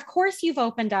wonder, of course you've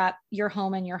opened up your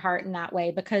home and your heart in that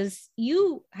way, because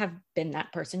you have been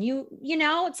that person, you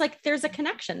know, it's like, there's a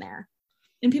connection there.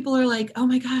 And people are like, oh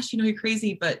my gosh, you know, you're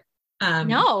crazy. But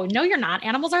no, you're not.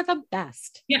 Animals are the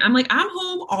best. Yeah. I'm like, I'm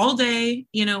home all day.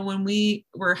 You know, when we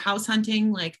were house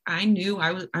hunting, like I knew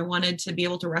I wanted to be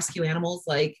able to rescue animals.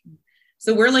 Like,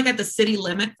 so we're like at the city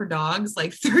limit for dogs,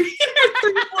 like 3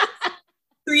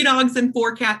 dogs and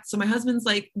 4 cats. So my husband's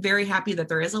like very happy that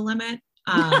there is a limit.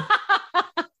 But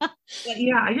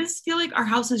yeah, I just feel like our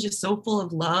house is just so full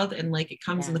of love, and like it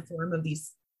comes in the form of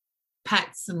these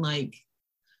pets, and like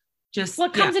just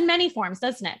it comes in many forms,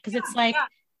 doesn't it? Because it's like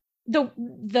the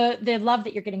love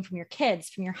that you're getting from your kids,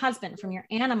 from your husband, from your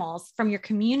animals, from your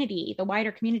community, the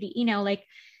wider community, you know, like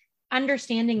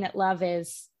understanding that love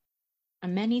is a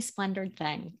many splendored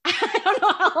thing. I don't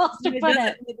know how else to put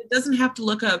it. It doesn't have to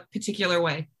look a particular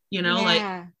way, you know,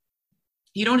 like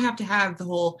you don't have to have the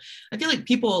whole, I feel like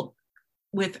people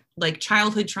with like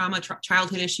childhood trauma,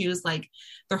 childhood issues, like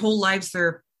their whole lives,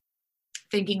 they're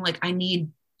thinking like, I need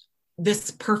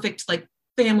this perfect, like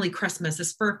family Christmas,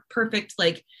 this perfect,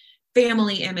 like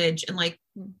family image. And like,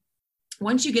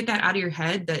 once you get that out of your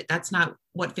head, that's not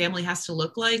what family has to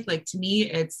look like to me,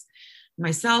 it's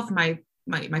myself, my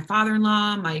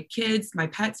father-in-law, my kids, my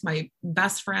pets, my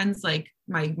best friends, like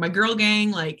my girl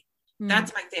gang, like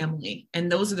that's my family.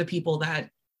 And those are the people that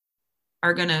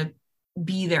are going to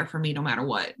be there for me no matter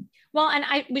what. Well, and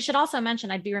we should also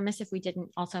mention, I'd be remiss if we didn't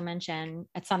also mention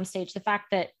at some stage the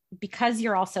fact that because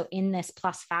you're also in this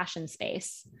plus fashion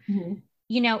space,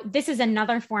 this is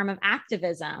another form of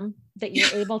activism that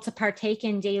you're able to partake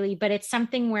in daily, but it's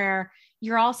something where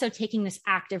you're also taking this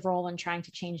active role in trying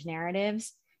to change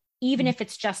narratives, even if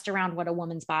it's just around what a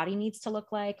woman's body needs to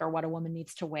look like or what a woman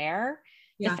needs to wear.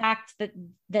 The fact that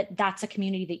that's a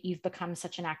community that you've become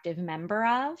such an active member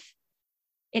of,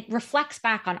 it reflects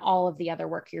back on all of the other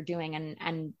work you're doing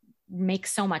and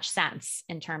makes so much sense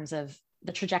in terms of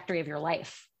the trajectory of your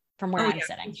life from where I'm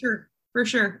sitting. For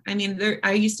sure. I mean,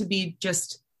 I used to be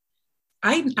just,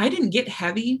 I didn't get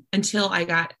heavy until I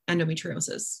got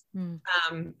endometriosis.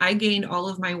 I gained all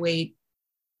of my weight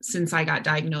since I got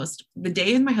diagnosed. The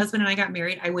day my husband and I got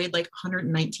married, I weighed like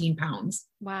 119 pounds.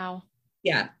 Wow.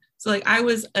 Yeah. So like I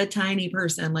was a tiny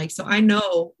person. Like, so I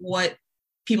know what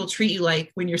people treat you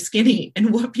like when you're skinny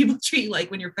and what people treat you like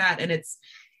when you're fat. And it's,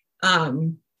 I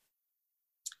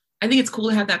think it's cool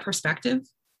to have that perspective.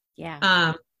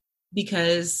 Yeah.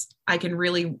 Because I can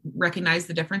really recognize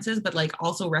the differences, but like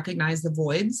also recognize the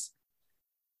voids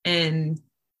and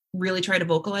really try to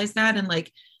vocalize that. And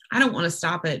like, I don't want to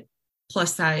stop at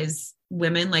plus size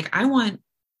women. Like I want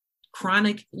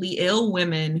chronically ill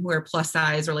women who are plus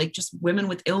size, or like just women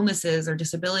with illnesses or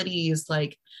disabilities.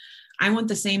 Like I want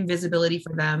the same visibility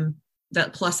for them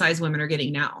that plus size women are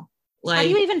getting now. Like, how do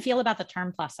you even feel about the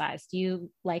term plus size? Do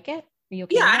you like it? Are you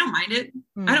okay? Yeah, I don't mind it.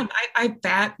 I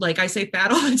fat, like I say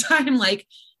fat all the time. Like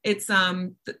it's,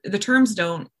 the terms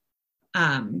don't,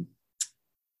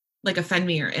 like offend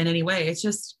me or in any way. It's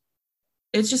just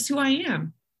who I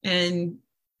am. And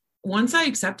once I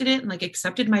accepted it and like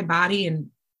accepted my body and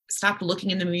stopped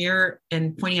looking in the mirror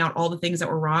and pointing out all the things that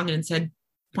were wrong and instead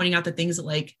pointing out the things that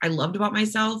like I loved about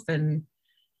myself and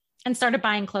started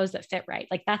buying clothes that fit right.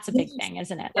 Like that's a big thing,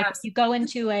 isn't it? Like if you go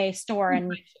into a store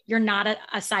and you're not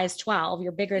a size 12,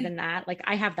 you're bigger than that. Like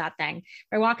I have that thing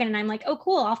where I walk in and I'm like, oh,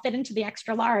 cool, I'll fit into the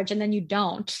extra large. And then you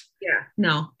don't. Yeah,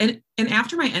 no. And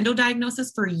after my endo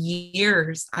diagnosis for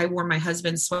years, I wore my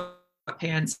husband's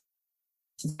sweatpants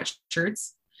and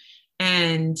shirts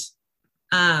and,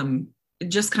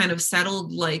 just kind of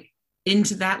settled like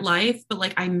into that life. But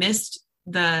like, I missed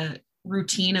the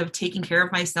routine of taking care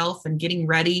of myself and getting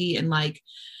ready. And like,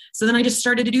 so then I just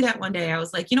started to do that one day. I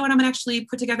was like, you know what, I'm gonna actually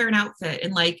put together an outfit.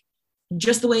 And like,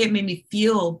 just the way it made me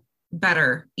feel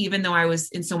better, even though I was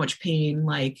in so much pain,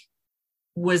 like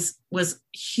was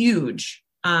huge.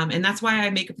 And that's why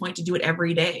I make a point to do it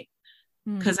every day.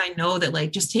 Cause I know that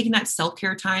like just taking that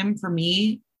self-care time for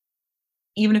me,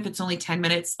 even if it's only 10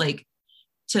 minutes, like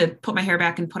to put my hair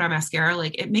back and put on mascara,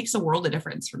 like it makes a world of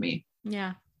difference for me.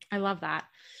 Yeah. I love that.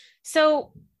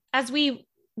 So as we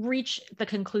reach the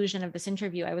conclusion of this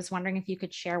interview, I was wondering if you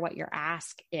could share what your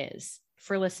ask is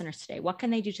for listeners today. What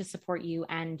can they do to support you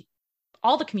and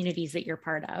all the communities that you're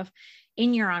part of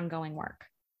in your ongoing work?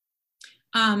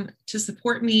 To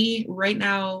support me right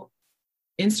now,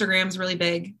 Instagram's really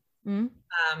big.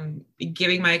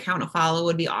 Giving my account a follow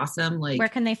would be awesome. Like, where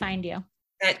can they find you?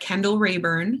 At Kendall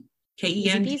Rayburn,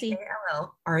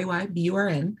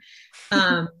 KendallRayburn.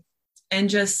 And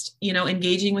just,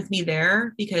 engaging with me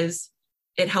there because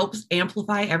it helps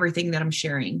amplify everything that I'm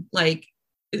sharing. Like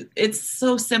it's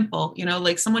so simple,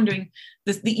 like someone doing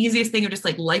this, the easiest thing of just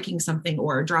like liking something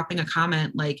or dropping a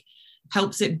comment, like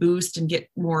helps it boost and get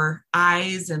more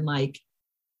eyes and like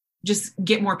just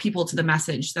get more people to the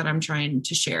message that I'm trying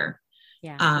to share.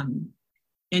 Yeah.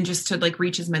 And just to like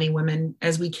reach as many women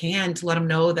as we can to let them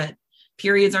know that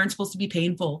periods aren't supposed to be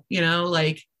painful,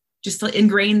 like just to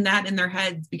ingrain that in their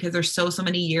heads because there's so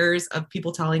many years of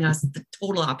people telling us the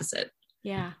total opposite.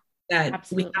 Yeah. That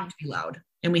absolutely. We have to be loud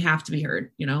and we have to be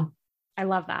heard, I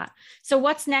love that. So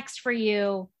what's next for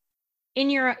you in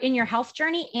your health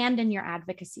journey and in your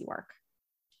advocacy work?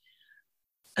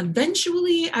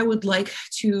 Eventually I would like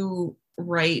to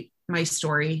write my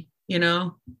story,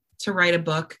 to write a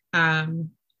book.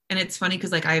 And it's funny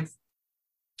because like I've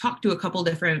talked to a couple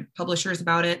different publishers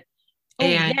about it.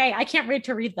 And yay, I can't wait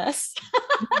to read this.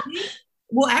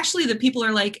 Well, actually the people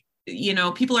are like,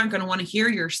 people aren't going to want to hear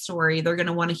your story. They're going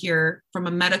to want to hear from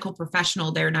a medical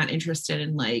professional. They're not interested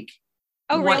in like,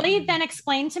 oh, really? Then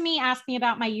explain to me, ask me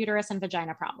about my uterus and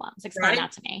vagina problems. Explain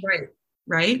that to me.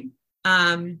 Right.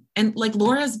 And like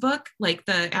Laura's book, like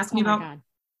the ask me about,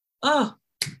 God.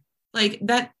 like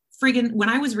that friggin', when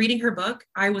I was reading her book,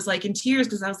 I was like in tears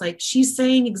because I was like, she's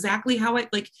saying exactly how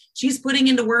she's putting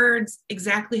into words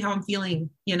exactly how I'm feeling,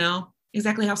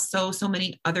 exactly how so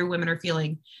many other women are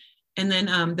feeling. And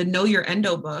then the Know Your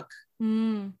Endo book.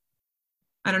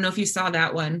 I don't know if you saw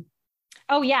that one.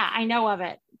 Oh yeah, I know of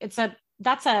it.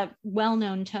 That's a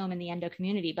well-known tome in the endo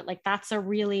community, but like, that's a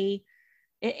really,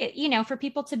 for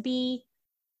people to be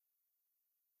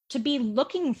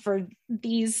looking for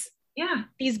these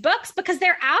books because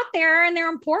they're out there and they're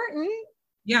important.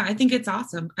 Yeah, I think it's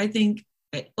awesome. I think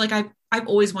I've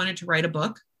always wanted to write a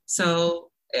book. So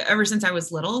ever since I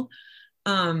was little,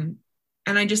 and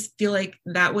I just feel like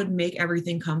that would make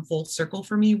everything come full circle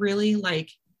for me, really. Like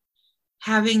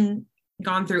having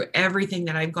gone through everything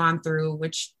that I've gone through,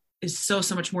 which is so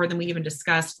much more than we even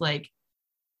discussed,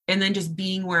 and then just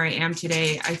being where I am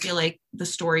today, I feel like the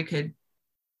story could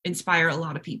inspire a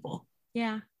lot of people.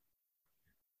 Yeah.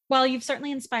 Well, you've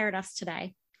certainly inspired us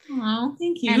today. Oh,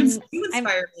 thank you. And you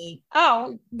inspire me.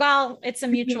 Oh, well, it's a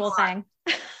mutual thing.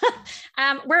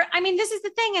 This is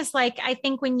the thing is like, I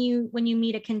think when you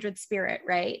meet a kindred spirit,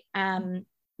 right.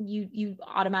 You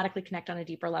automatically connect on a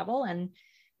deeper level. And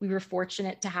we were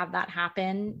fortunate to have that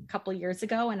happen a couple of years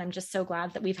ago. And I'm just so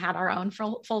glad that we've had our own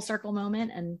full circle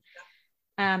moment and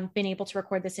been able to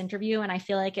record this interview. And I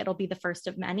feel like it'll be the first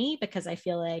of many because I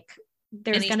feel like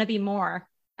there's going to be more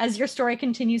as your story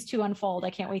continues to unfold.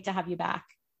 I can't wait to have you back.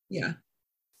 Yeah.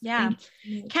 Yeah.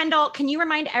 Kendall, can you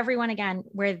remind everyone again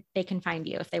where they can find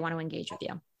you if they want to engage with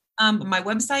you? My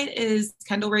website is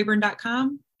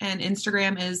kendallrayburn.com and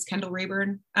Instagram is Kendall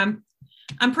Rayburn. I'm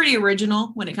pretty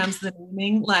original when it comes to the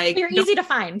naming. Like you're easy to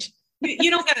find.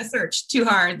 You don't got to search too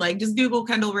hard. Like just Google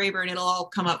Kendall Rayburn. It'll all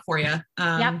come up for you.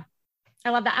 Yep. I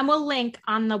love that. And we'll link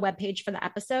on the webpage for the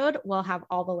episode. We'll have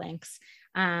all the links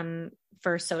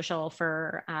for social,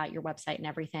 for your website and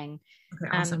everything. Okay,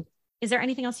 awesome. Is there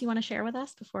anything else you want to share with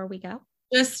us before we go?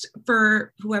 Just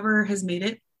for whoever has made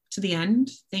it to the end,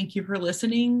 thank you for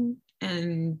listening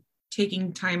and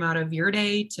taking time out of your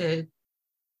day to,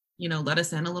 let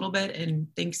us in a little bit. And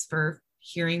thanks for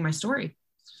hearing my story.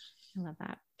 I love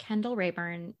that. Kendall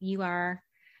Rayburn, you are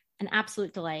an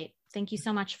absolute delight. Thank you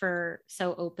so much for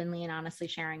so openly and honestly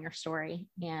sharing your story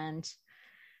and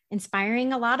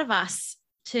inspiring a lot of us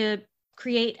to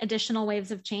create additional waves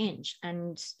of change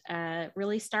and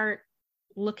really start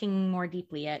looking more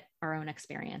deeply at our own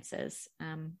experiences.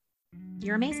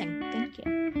 You're amazing. Thank you.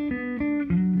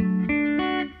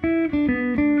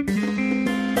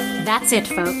 That's it,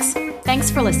 folks. Thanks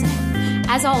for listening.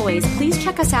 As always, please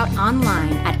check us out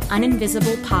online at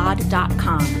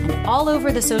uninvisiblepod.com and all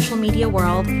over the social media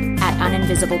world at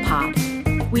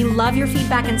uninvisiblepod. We love your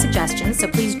feedback and suggestions, so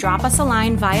please drop us a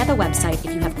line via the website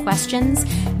if you have questions,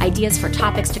 ideas for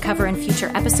topics to cover in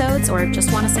future episodes, or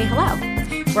just want to say hello.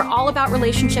 We're all about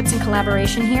relationships and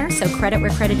collaboration here, so credit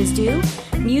where credit is due.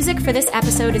 Music for this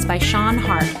episode is by Sean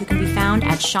Hart, who can be found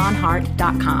at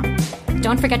seanhart.com.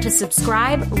 Don't forget to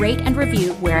subscribe, rate, and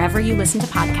review wherever you listen to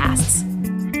podcasts.